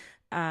here.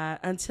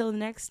 Until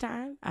next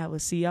time, I will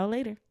see y'all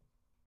later.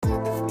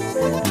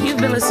 You've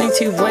been listening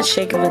to What's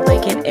Shaking with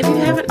Lakin. If you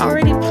haven't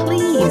already,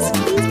 please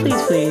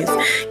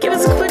give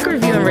us a quick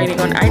review and rating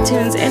on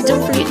iTunes. And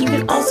don't forget, you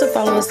can also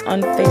follow us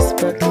on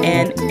Facebook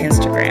and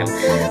Instagram.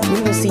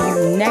 We will see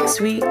you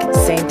next week,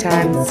 same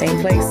time,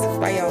 same place.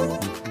 Bye,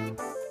 y'all.